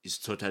say it's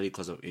totally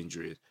because of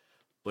injuries.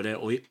 But then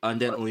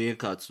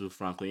Onyeka too,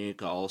 Frank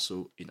Onyeka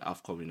also in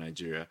Afcon with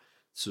Nigeria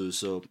too.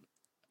 So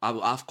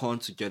Afcon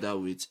together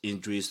with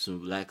injuries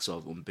to likes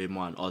of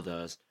Mbemo and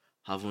others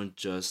haven't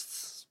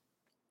just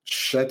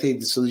should I take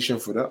the solution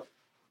for that?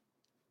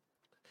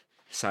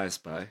 science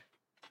by.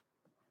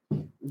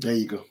 There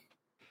you go.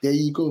 There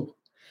you go.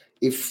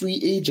 A free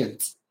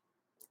agent.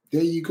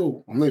 There you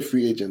go. I'm not a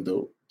free agent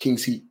though.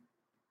 King's Heat.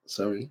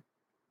 Sorry.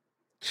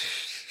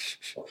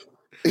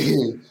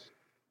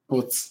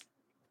 But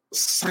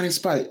Science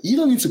Spy, you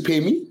don't need to pay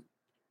me.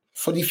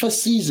 For the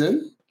first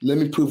season, let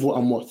me prove what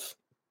I'm worth.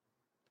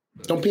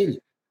 Don't pay me.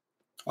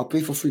 I'll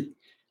play for free.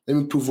 Let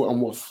me prove what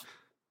I'm worth.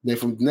 Then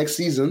from the next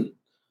season,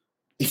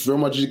 if Real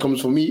Madrid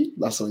comes for me,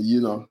 that's on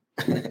you now.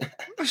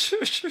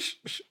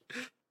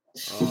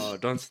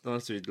 Don't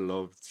we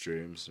love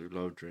dreams? We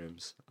love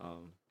dreams.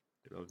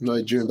 We love Not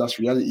a dream, dreams. that's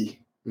reality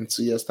in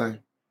 2 years' time.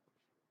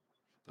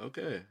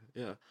 Okay,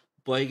 yeah.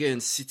 But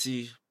again,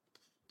 City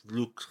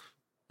look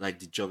like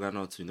the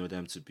juggernaut we know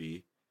them to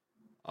be.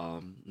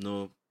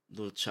 No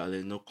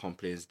challenge, no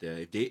complaints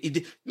there.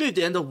 Maybe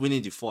they end up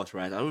winning the fourth,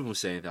 right? I won't even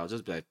say anything. I'll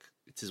just be like,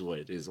 it is what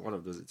it is. One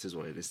of those, it is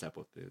what it is type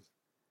of things.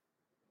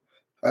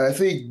 I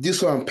think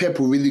this one, Pep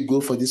will really go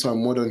for this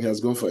one more than he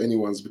has gone for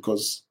anyone's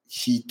because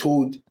this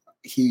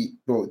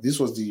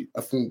was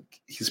I think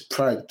his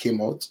pride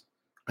came out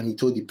and he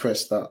told the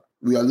press that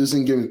we are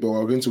losing games, but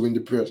we're going to win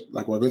the press,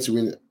 like we're going to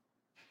win it.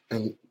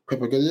 And Pep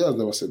Guardiola has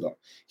never said that.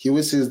 He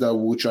always says that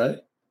we'll try.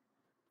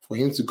 For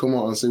him to come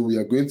out and say we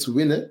are going to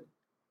win it,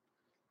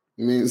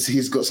 it means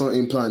he's got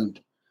something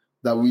planned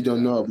that we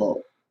don't know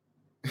about.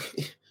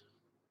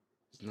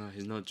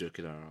 He's not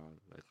joking around.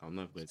 Like, I'm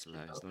not going to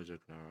lie, he's not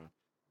joking around.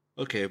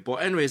 Okay, but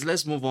anyways,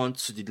 let's move on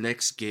to the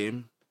next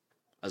game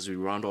as we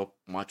round up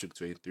match week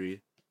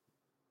 23.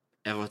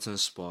 Everton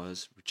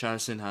Spurs.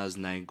 Richarlison has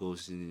 9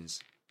 goals in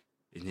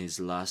his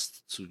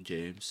last 2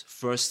 games.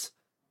 First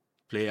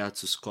player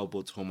to score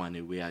both home and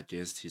away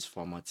against his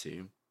former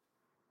team.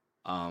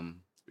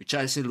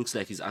 Richarlison looks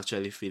like he's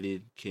actually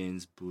filling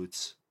Kane's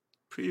boots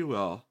pretty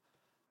well.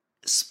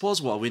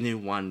 Spurs were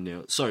winning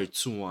 1-0, sorry,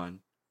 2-1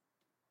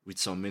 with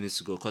some minutes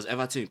to go because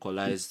Everton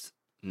equalized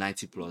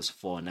 90 plus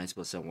 4,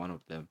 90% one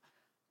of them.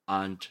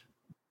 And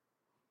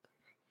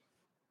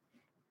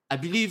I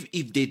believe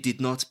if they did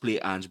not play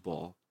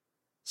handball,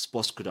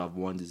 Spurs could have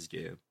won this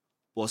game.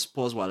 But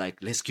Spurs were like,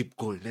 let's keep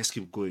going, let's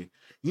keep going.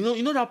 You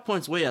know that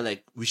point where you're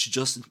like, we should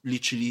just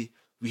literally,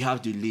 we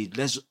have the lead.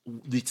 Let's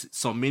with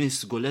some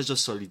minutes to go, let's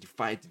just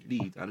solidify the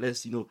lead and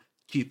let's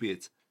keep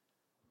it.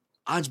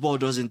 Handball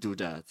doesn't do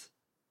that.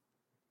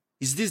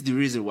 Is this the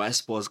reason why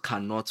Spurs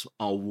cannot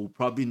or will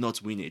probably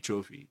not win a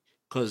trophy?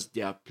 Because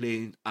they are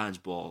playing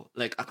handball.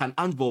 Like, can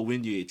handball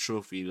win you a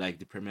trophy like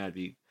the Premier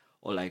League?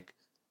 Or like,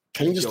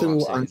 Can you you just get tell what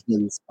me I'm what saying?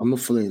 handball is? I'm not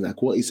following.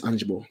 Like, what is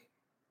handball?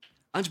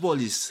 Handball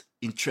is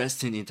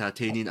interesting,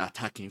 entertaining,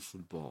 attacking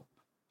football.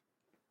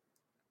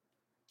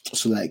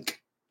 So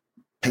like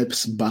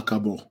Pep's backer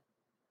ball.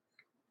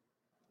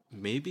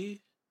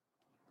 Maybe.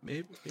 So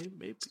He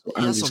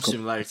has Ange is some copying.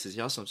 similarities.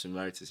 He has some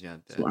similarities here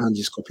and So there. Ange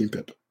is copying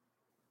Pep.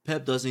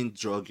 Pep doesn't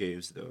draw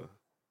games though.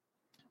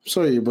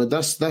 Sorry, but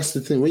that's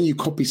the thing. When you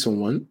copy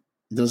someone,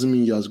 it doesn't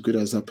mean you're as good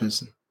as that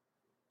person.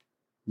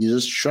 You're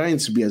just trying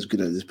to be as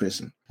good as this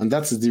person. And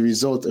that's the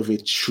result of a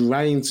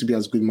trying to be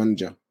as good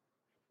manager.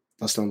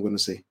 That's what I'm going to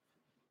say.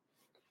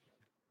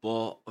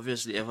 But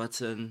obviously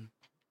Everton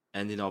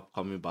ended up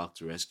coming back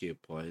to rescue a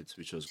point,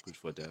 which was good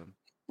for them.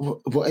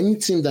 But any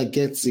team that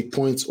gets a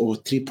point or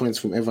 3 points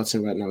from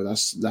Everton right now,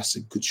 that's a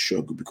good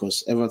struggle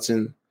because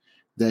Everton,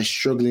 they're a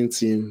struggling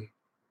team.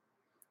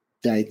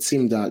 They're a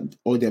team that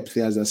all their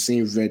players are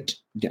seeing red.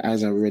 Their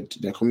eyes are red.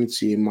 They're coming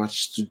to a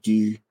match to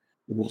do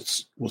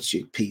what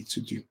you're paid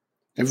to do.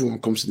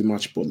 Everyone comes to the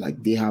match, but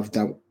like they have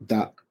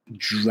that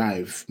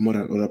drive more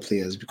than other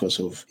players because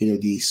of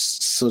the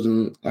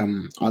sudden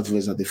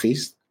adverse that they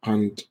face.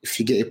 And if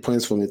you get a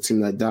point from a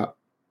team like that,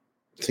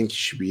 I think you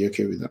should be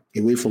okay with that.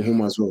 Away from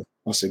home as well,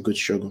 that's a good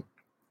struggle.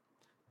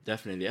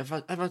 Definitely.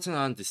 Everton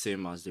aren't the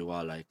same as they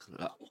were like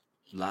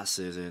last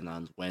season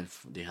and when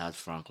they had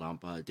Frank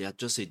Lampard. They are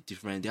just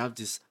they have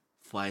this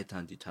fight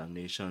and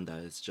determination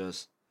that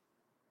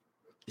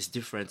it's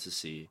different to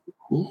see,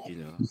 Ooh. you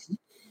know.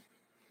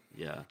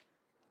 Yeah.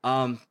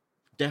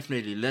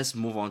 Definitely let's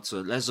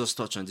just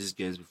touch on these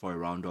games before we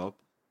round up.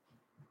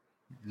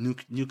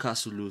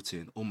 Newcastle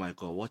Luton. Oh my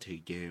god, what a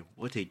game.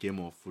 What a game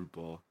of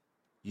football.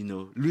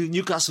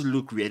 Newcastle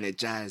look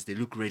re-energized, they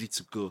look ready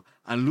to go.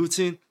 And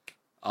Luton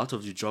out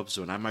of the drop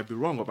zone. I might be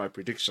wrong on my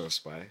predictions,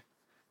 Spy.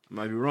 I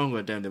might be wrong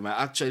on them. They might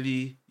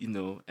actually,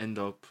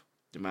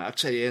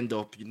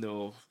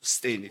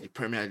 staying in the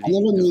Premier I League.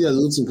 never knew that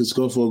Luton could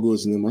score 4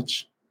 goals in a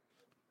match.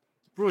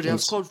 Bro, they have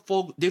Until, scored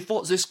four.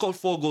 They scored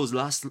 4 goals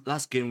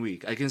last game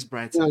week against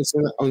Brighton.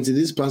 until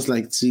this past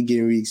like 2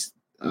 game weeks,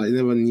 I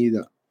never knew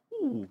that.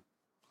 Ooh,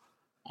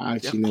 I they're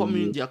actually never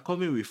coming. knew. They're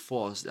coming with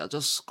force. They're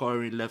just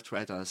scoring left,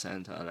 right, and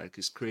center. Like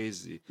it's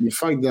crazy. The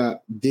fact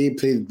that they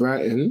played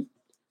Brighton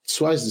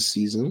twice this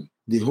season,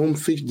 the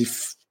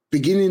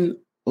beginning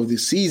of the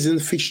season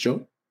fixture,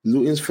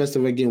 Luton's first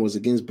ever game was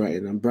against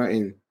Brighton, and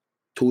Brighton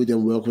told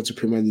them welcome to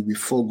Premier League with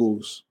 4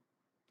 goals.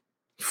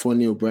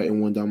 4-0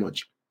 Brighton won that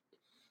match.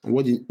 And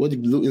what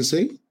did Luton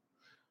say?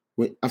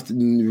 After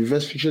the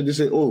reverse fixture, they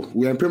said, "Oh,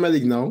 we are in Premier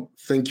League now.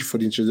 Thank you for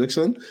the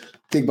introduction.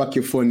 Take back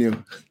your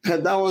 4-0."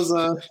 And that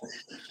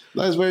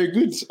was very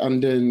good.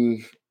 And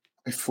then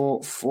a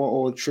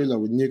 4-4 trailer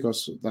with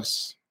Newcastle.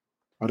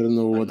 I don't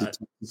know what And the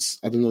tactics,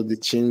 I don't know the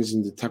change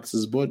in the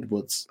tactics board,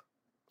 but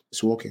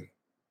it's working.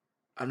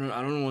 I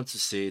don't want to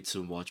say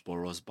too much, but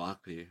Ross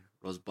Barkley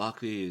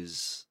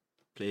is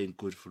playing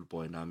good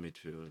football in our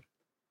midfield.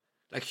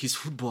 Like his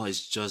football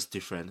is just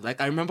different.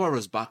 Like I remember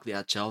Ross Barkley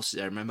at Chelsea.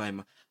 I remember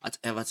him at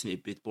Everton a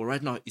bit, but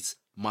right now it's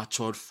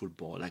matured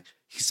football. Like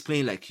he's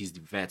playing like he's the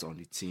vet on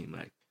the team.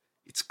 Like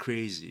it's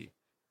crazy,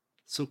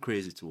 so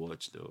crazy to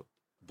watch though.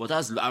 But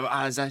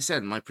as I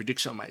said, my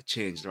prediction might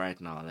change right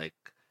now. Like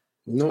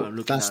No, I'm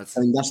looking that's at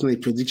and that's not a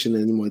prediction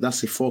anymore.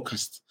 That's a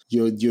forecast.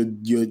 You're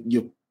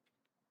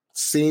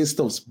saying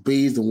stuff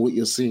based on what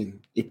you're saying.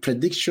 A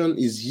prediction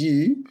is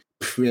you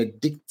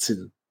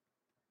predicting,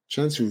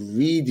 trying to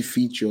read the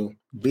future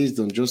based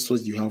on just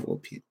what you have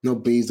up here,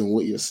 not based on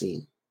what you're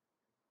seeing.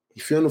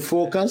 If you're on a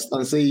forecast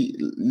and say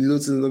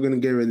Luton's not going to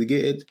get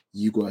relegated,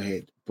 you go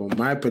ahead. But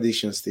my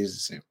prediction stays the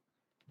same.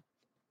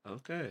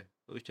 okay.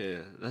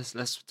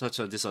 Let's touch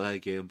on this other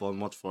game,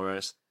 Bournemouth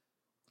Forest.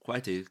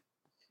 Quite a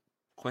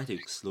quite a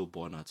slow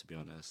burner to be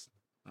honest.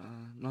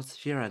 Not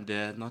here and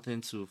there,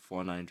 nothing too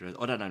 400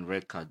 other than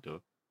red card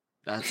though.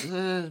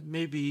 That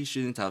maybe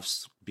shouldn't have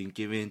been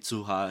given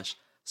too harsh.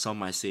 Some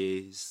might say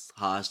it's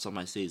harsh, some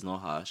might say it's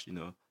not harsh.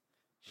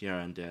 Here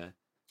and there.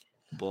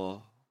 But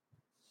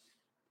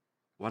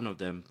one of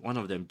them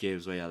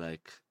games where you're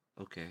like,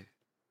 okay,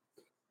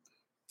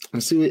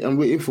 I'm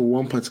waiting for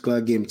one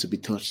particular game to be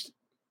touched.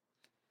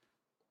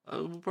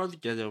 we'll probably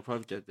get there. We'll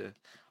probably get there.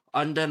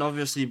 And then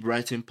obviously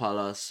Brighton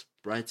Palace.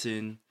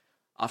 Brighton,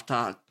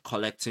 after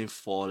collecting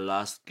 4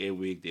 last game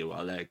week, they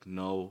were like,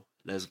 no,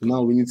 let's Now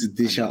go. we need to And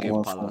dish they out gave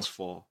our Palace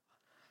four.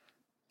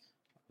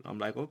 4. I'm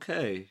like,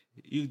 okay,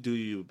 you do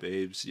you,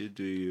 babes. You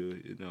do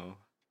you,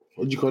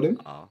 What do you call them?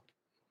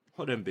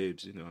 Hold them,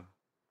 babes,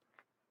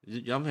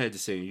 You haven't heard the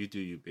saying, you do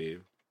you,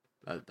 babe.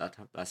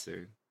 That's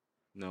it.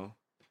 No.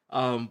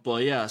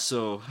 But yeah,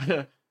 so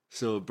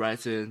so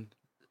Brighton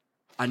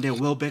and then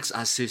Welbeck's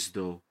assist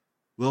though.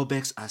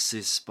 Welbeck's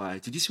assist by.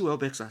 Did you see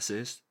Welbeck's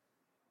assist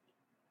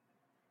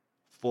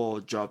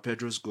for Joao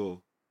Pedro's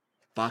goal?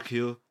 Back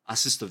heel,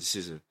 assist of the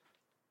season.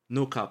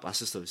 No cap,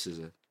 assist of the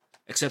season.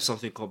 Except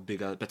something called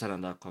bigger, better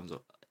than that comes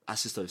up.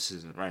 Assist of the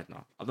season right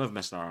now. I'm not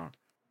messing around.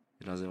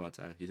 He doesn't want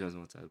to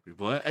agree.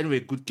 But anyway,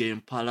 good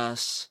game.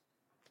 Palace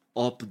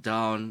up,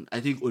 down.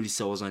 I think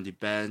Olise was on the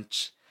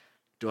bench.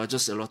 There were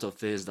just a lot of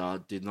things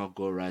that did not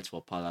go right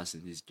for Palace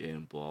in this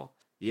game. But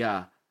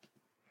yeah.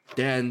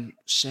 Then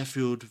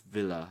Sheffield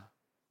Villa.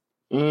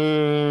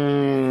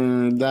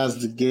 That's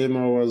the game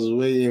I was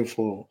waiting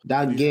for.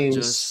 That Villa game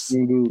just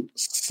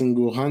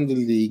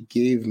single-handedly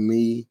gave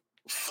me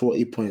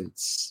 40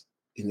 points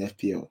in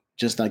FPL.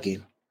 Just that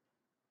game.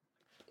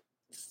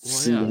 well, yeah.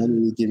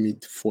 Single-handedly gave me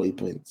 40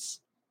 points.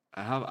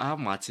 I have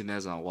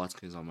Martinez and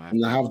Watkins on my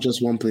And I FPL. have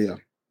just one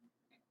player.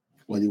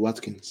 Wally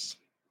Watkins.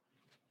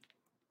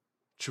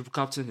 Triple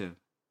captain him.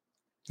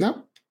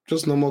 No,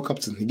 just normal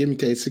captain. He gave me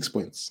 36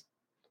 points.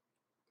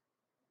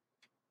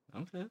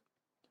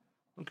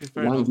 Okay,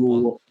 fair enough.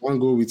 One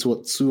goal with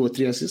what, 2 or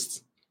 3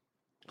 assists?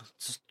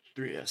 Just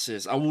 3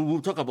 assists. And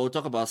we'll talk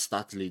about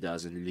stat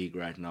leaders in the league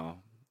right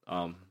now.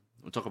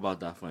 We'll talk about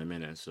that for a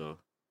minute. So,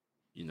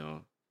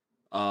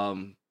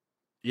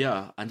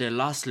 yeah. And then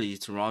lastly,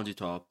 to round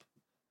it up,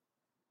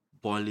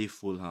 Burnley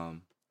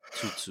Fulham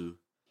 2-2.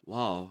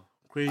 Wow,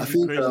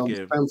 crazy game.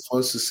 It's time for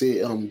us to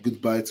say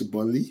goodbye to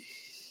Burnley.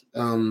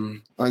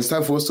 And it's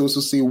time for us to also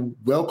say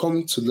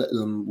welcome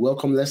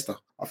Leicester.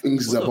 I think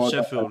this is about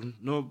Sheffield.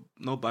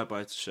 No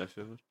bye-bye to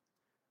Sheffield.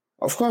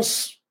 Of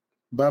course,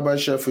 bye-bye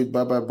Sheffield,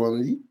 bye-bye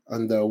Burnley,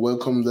 and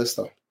welcome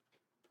Leicester.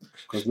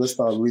 Because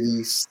Leicester are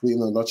really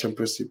sitting on that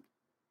championship.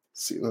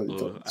 Sitting on the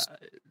top.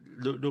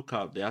 Look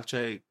up, they're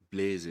actually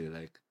blazing.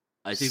 Like,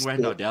 I think right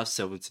now they have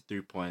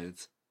 73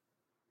 points.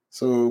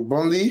 So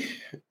Burnley,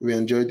 we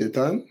enjoyed the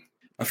time.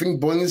 I think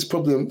Burnley's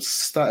problem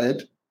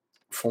started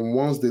from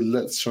once they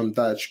let Sean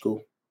Dyche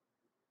go.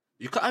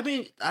 I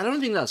don't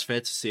think that's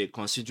fair to say,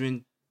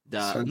 considering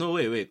that.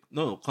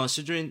 No,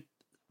 considering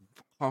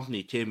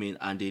Company came in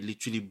and they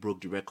literally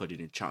broke the record in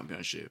the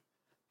championship,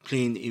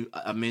 playing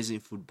amazing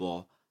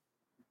football.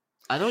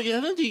 I don't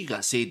think you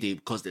can say they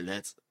because they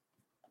let.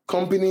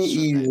 Company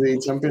is a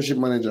championship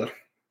manager.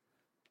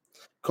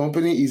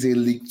 Company is a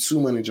League 2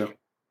 manager.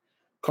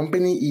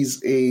 Company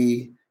is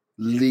a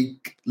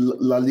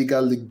La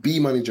Liga League B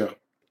manager.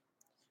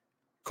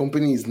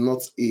 Company is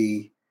not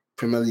a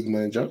Premier League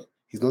manager.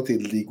 He's not a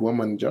League 1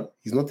 manager.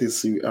 He's not a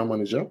Serie A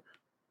manager.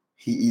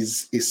 He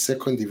is a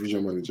second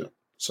division manager.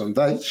 Sean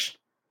Dyche,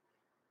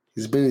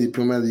 he's been in the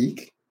Premier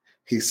League.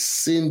 He's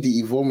seen the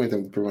evolvement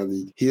of the Premier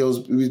League. He was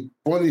with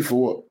Burnley for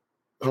what?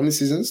 How many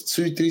seasons?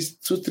 3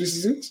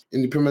 seasons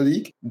in the Premier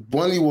League.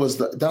 Burnley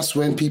that's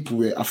when people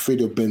were afraid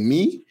of Ben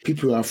Mee.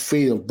 People were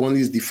afraid of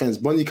Burnley's defense.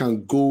 Burnley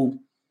can go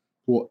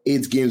for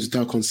 8 games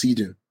without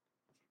conceding.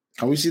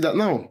 Can we see that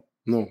now?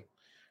 No.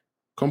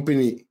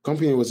 Company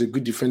was a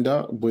good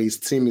defender, but his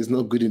team is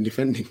not good in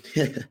defending.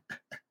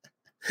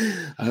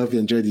 I hope you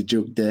enjoyed the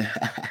joke there.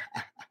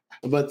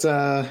 But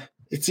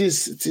it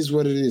is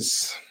what it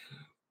is.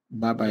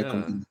 Bye-bye,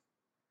 Company.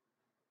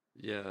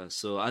 Yeah,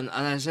 so and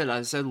I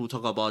said we'll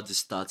talk about the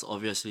stats.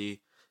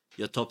 Obviously,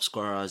 your top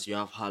scorers, you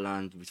have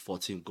Haaland with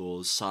 14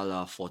 goals,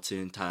 Salah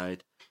 14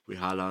 tied with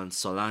Haaland,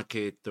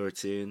 Solanke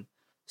 13,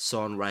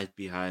 Son right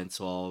behind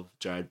 12,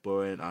 Jared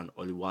Bowen and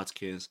Oli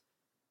Watkins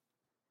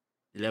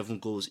 11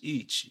 goals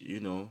each,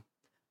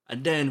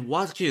 And then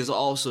Watkins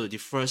also the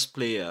first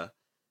player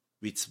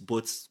with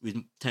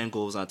 10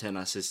 goals and 10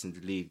 assists in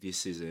the league this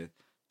season.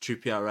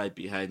 Trippier right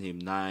behind him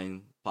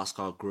 9,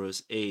 Pascal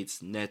Gross 8,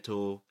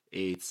 Neto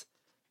 8.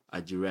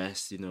 And the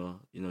rest, the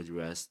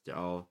rest, they're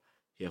all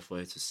here for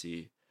you to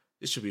see.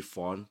 This should be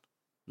fun.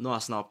 No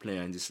Arsenal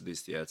player in this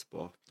list yet,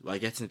 but we're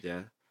getting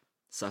there.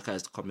 Saka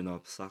is coming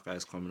up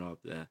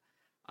there.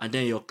 And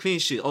then your clean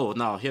sheet. Oh,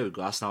 now here we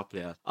go, Arsenal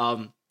player.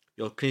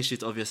 Your clean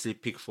sheet, obviously,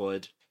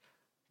 Pickford,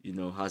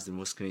 has the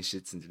most clean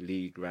sheets in the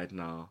league right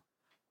now.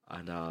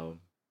 And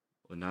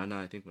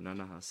Onana, I think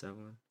Onana has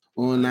 7.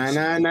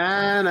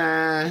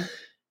 Onana.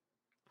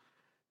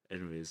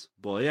 Anyways,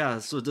 but yeah,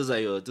 so those are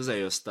your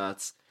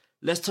stats.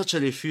 Let's touch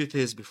on a few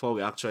things before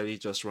we actually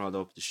just round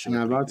up the show.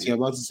 You're about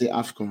to say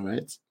AFCON,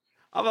 right?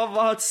 I'm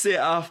about to say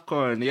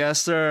AFCON,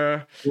 yes,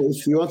 sir. Well,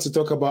 if you want to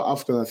talk about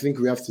AFCON, I think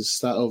we have to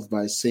start off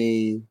by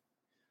saying,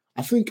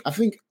 I think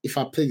if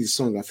I play this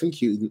song, I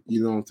think you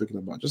know what I'm talking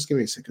about. Just give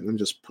me a second. Let me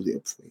just pull it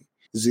up for you.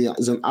 It's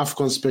an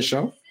AFCON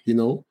special,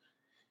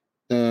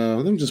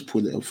 Let me just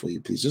pull it up for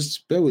you, please.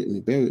 Just bear with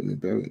me.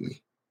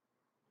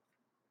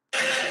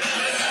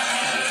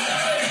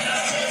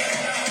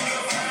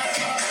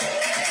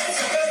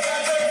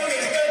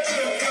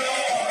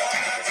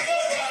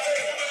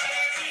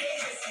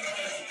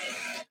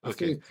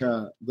 Okay. I think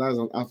that's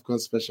an AFCON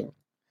special.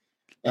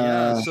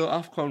 So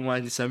AFCON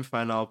 1, the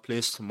semi-final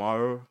plays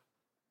tomorrow.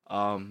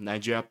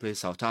 Nigeria plays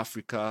South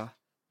Africa,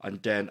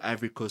 and then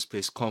Ivory Coast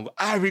plays Congo.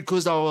 Ivory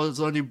Coast that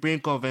was on the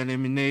brink of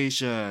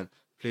elimination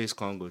plays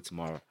Congo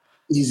tomorrow.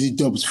 Easy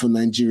dubs for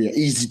Nigeria.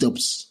 Easy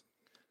dubs.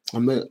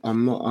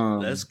 I'm not.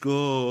 Let's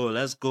go.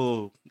 Let's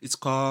go. It's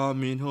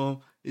coming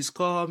home. It's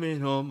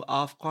coming home.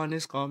 AFCON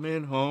is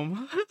coming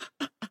home.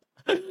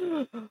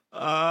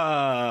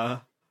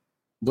 ah.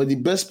 But the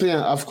best player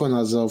in AFCON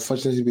has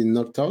unfortunately been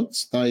knocked out.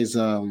 That is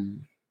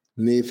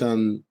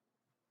Nathan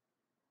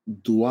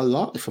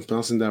Douala, if I'm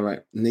pronouncing that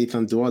right.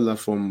 Nathan Douala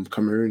from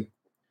Cameroon.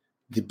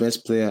 The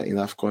best player in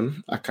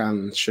AFCON. I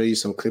can show you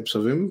some clips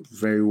of him.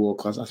 Very world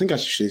class. I think I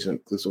should show you some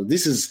clips of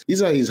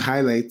these are his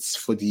highlights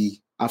for the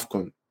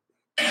AFCON.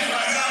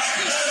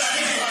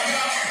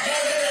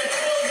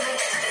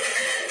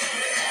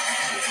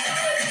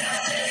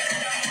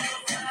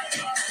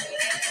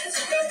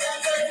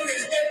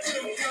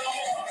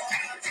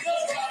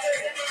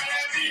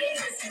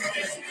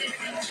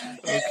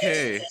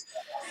 Okay.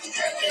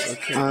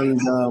 Okay. And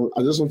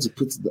I just want to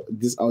put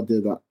this out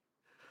there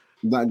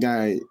that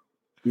guy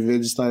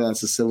registered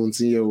as a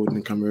 17-year-old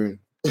in Cameroon.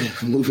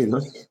 Moving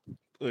on.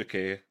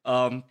 Okay.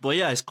 But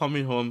yeah, it's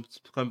coming home. It's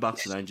coming back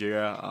to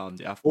Nigeria.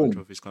 The AFCON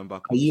trophy is coming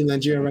back Are home. you in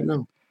Nigeria right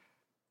now?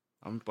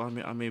 I'm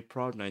a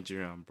proud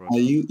Nigerian, bro. Are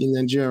you in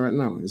Nigeria right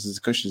now? This is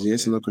the question. Okay.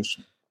 Yes or no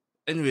question?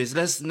 Anyways,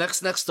 let's next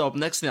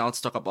thing I want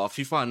to talk about.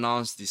 FIFA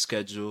announced the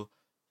schedule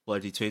for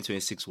the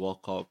 2026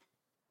 World Cup.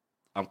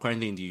 I'm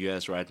currently in the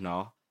US right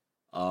now.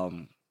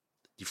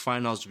 The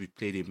finals will be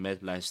played in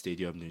MetLife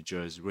Stadium, New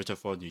Jersey,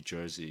 Rutherford, New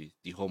Jersey,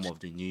 the home of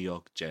the New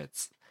York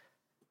Jets.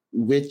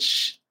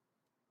 Which,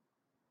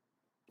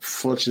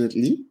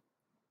 fortunately,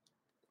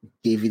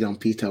 David and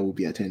Peter will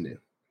be attending.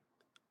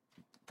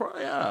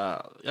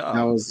 Yeah.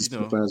 That was the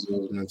surprise I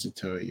was meant to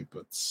tell you,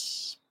 but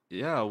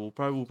yeah, we'll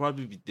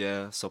probably be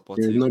there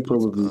supporting. There's no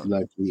probably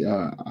like we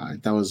are.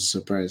 That was a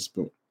surprise,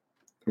 but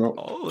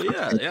well,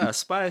 yeah.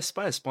 Spy is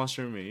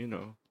sponsoring me, you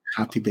know.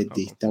 Happy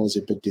birthday! That was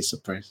a birthday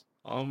surprise.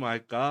 Oh my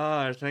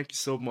god! Thank you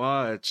so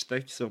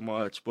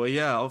much. But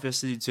yeah,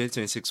 obviously, the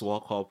 2026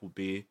 World Cup will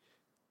be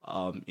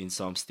in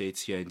some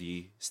states here in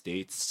the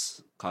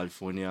States,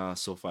 California,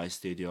 SoFi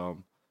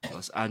Stadium,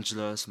 Los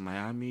Angeles,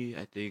 Miami,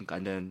 I think,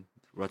 and then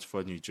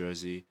Rutherford, New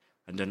Jersey,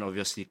 and then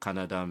obviously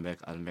Canada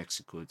and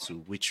Mexico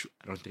too, which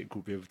I don't think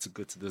we'll be able to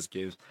go to those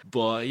games.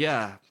 But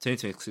yeah,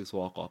 2026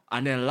 World Cup.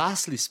 And then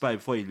lastly, Spy,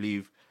 before you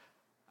leave,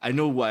 I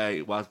know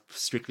why we're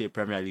strictly a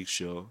Premier League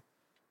show,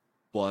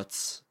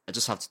 but I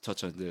just have to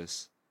touch on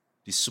this.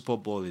 The Super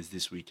Bowl is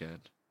this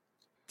weekend.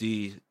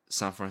 The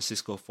San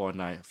Francisco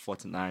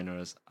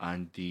 49ers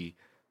and the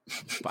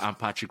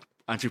Patrick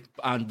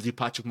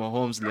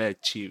Mahomes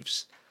led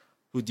Chiefs.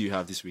 Who do you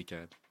have this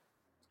weekend?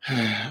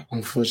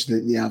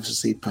 Unfortunately, I have to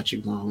say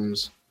Patrick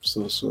Mahomes.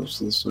 So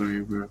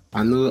sorry, bro.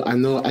 I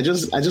know. I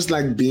just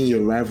like being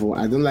your rival.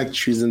 I don't like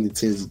choosing the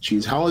teams to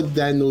choose. How did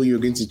I know you're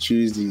going to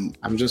choose the?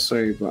 I'm just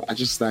sorry, but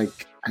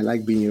I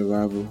like being your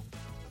rival,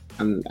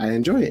 and I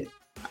enjoy it.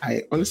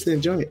 I honestly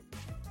enjoy it.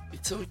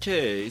 It's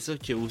okay.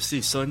 We'll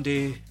see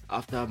Sunday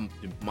after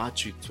the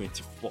match week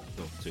 24.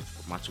 No,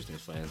 match week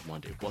 24 ends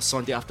Monday. But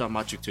Sunday after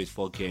match week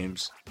 24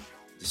 games,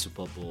 the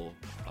Super Bowl.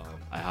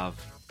 I have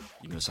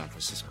San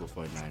Francisco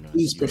 49ers.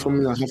 He's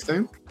performing at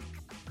halftime.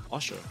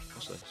 Usher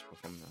is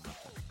performing at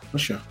halftime.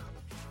 Usher.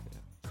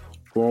 Yeah.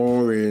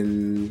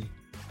 Boring.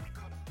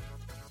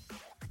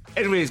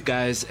 Anyways,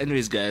 guys,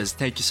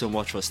 thank you so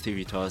much for staying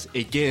with us.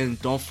 Again,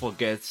 don't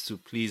forget to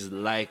please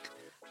like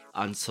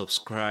and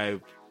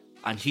subscribe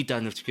and hit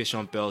that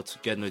notification bell to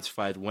get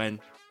notified when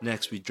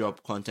next we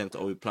drop content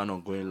or we plan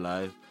on going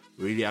live.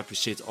 Really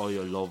appreciate all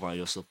your love and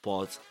your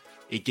support.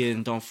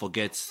 Again, don't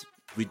forget,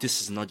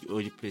 this is not the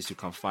only place you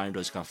can find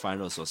us. You can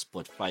find us on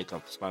Spotify, you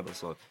can find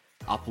us on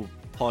Apple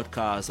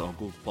Podcasts, on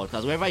Google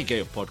Podcasts, wherever you get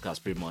your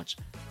podcast pretty much.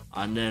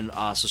 And then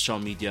our social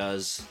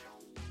medias,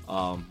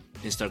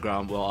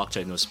 Instagram, well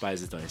actually no,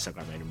 Spice isn't on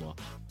Instagram anymore.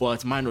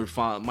 But Mind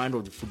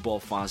of the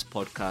Football Fans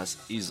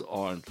podcast is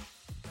on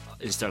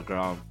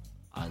Instagram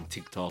and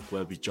TikTok,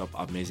 where we drop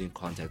amazing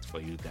content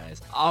for you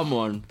guys. I'm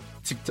on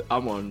TikTok,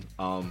 I'm on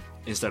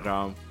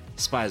Instagram,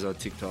 Spies on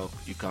TikTok.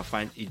 You can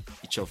find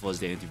each of us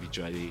there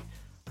individually.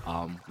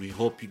 We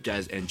hope you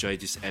guys enjoyed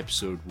this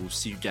episode. We'll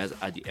see you guys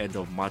at the end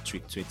of match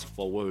week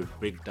 24, where we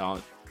break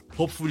down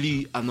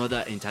hopefully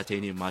another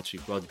entertaining match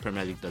week. Well, the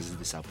Premier League doesn't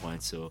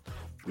disappoint, so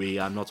we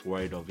are not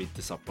worried of it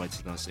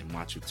disappointing us in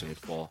match week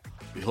 24.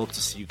 We hope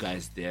to see you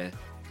guys there.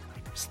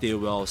 Stay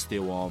well, stay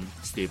warm,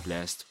 stay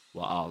blessed.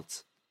 We're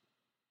out.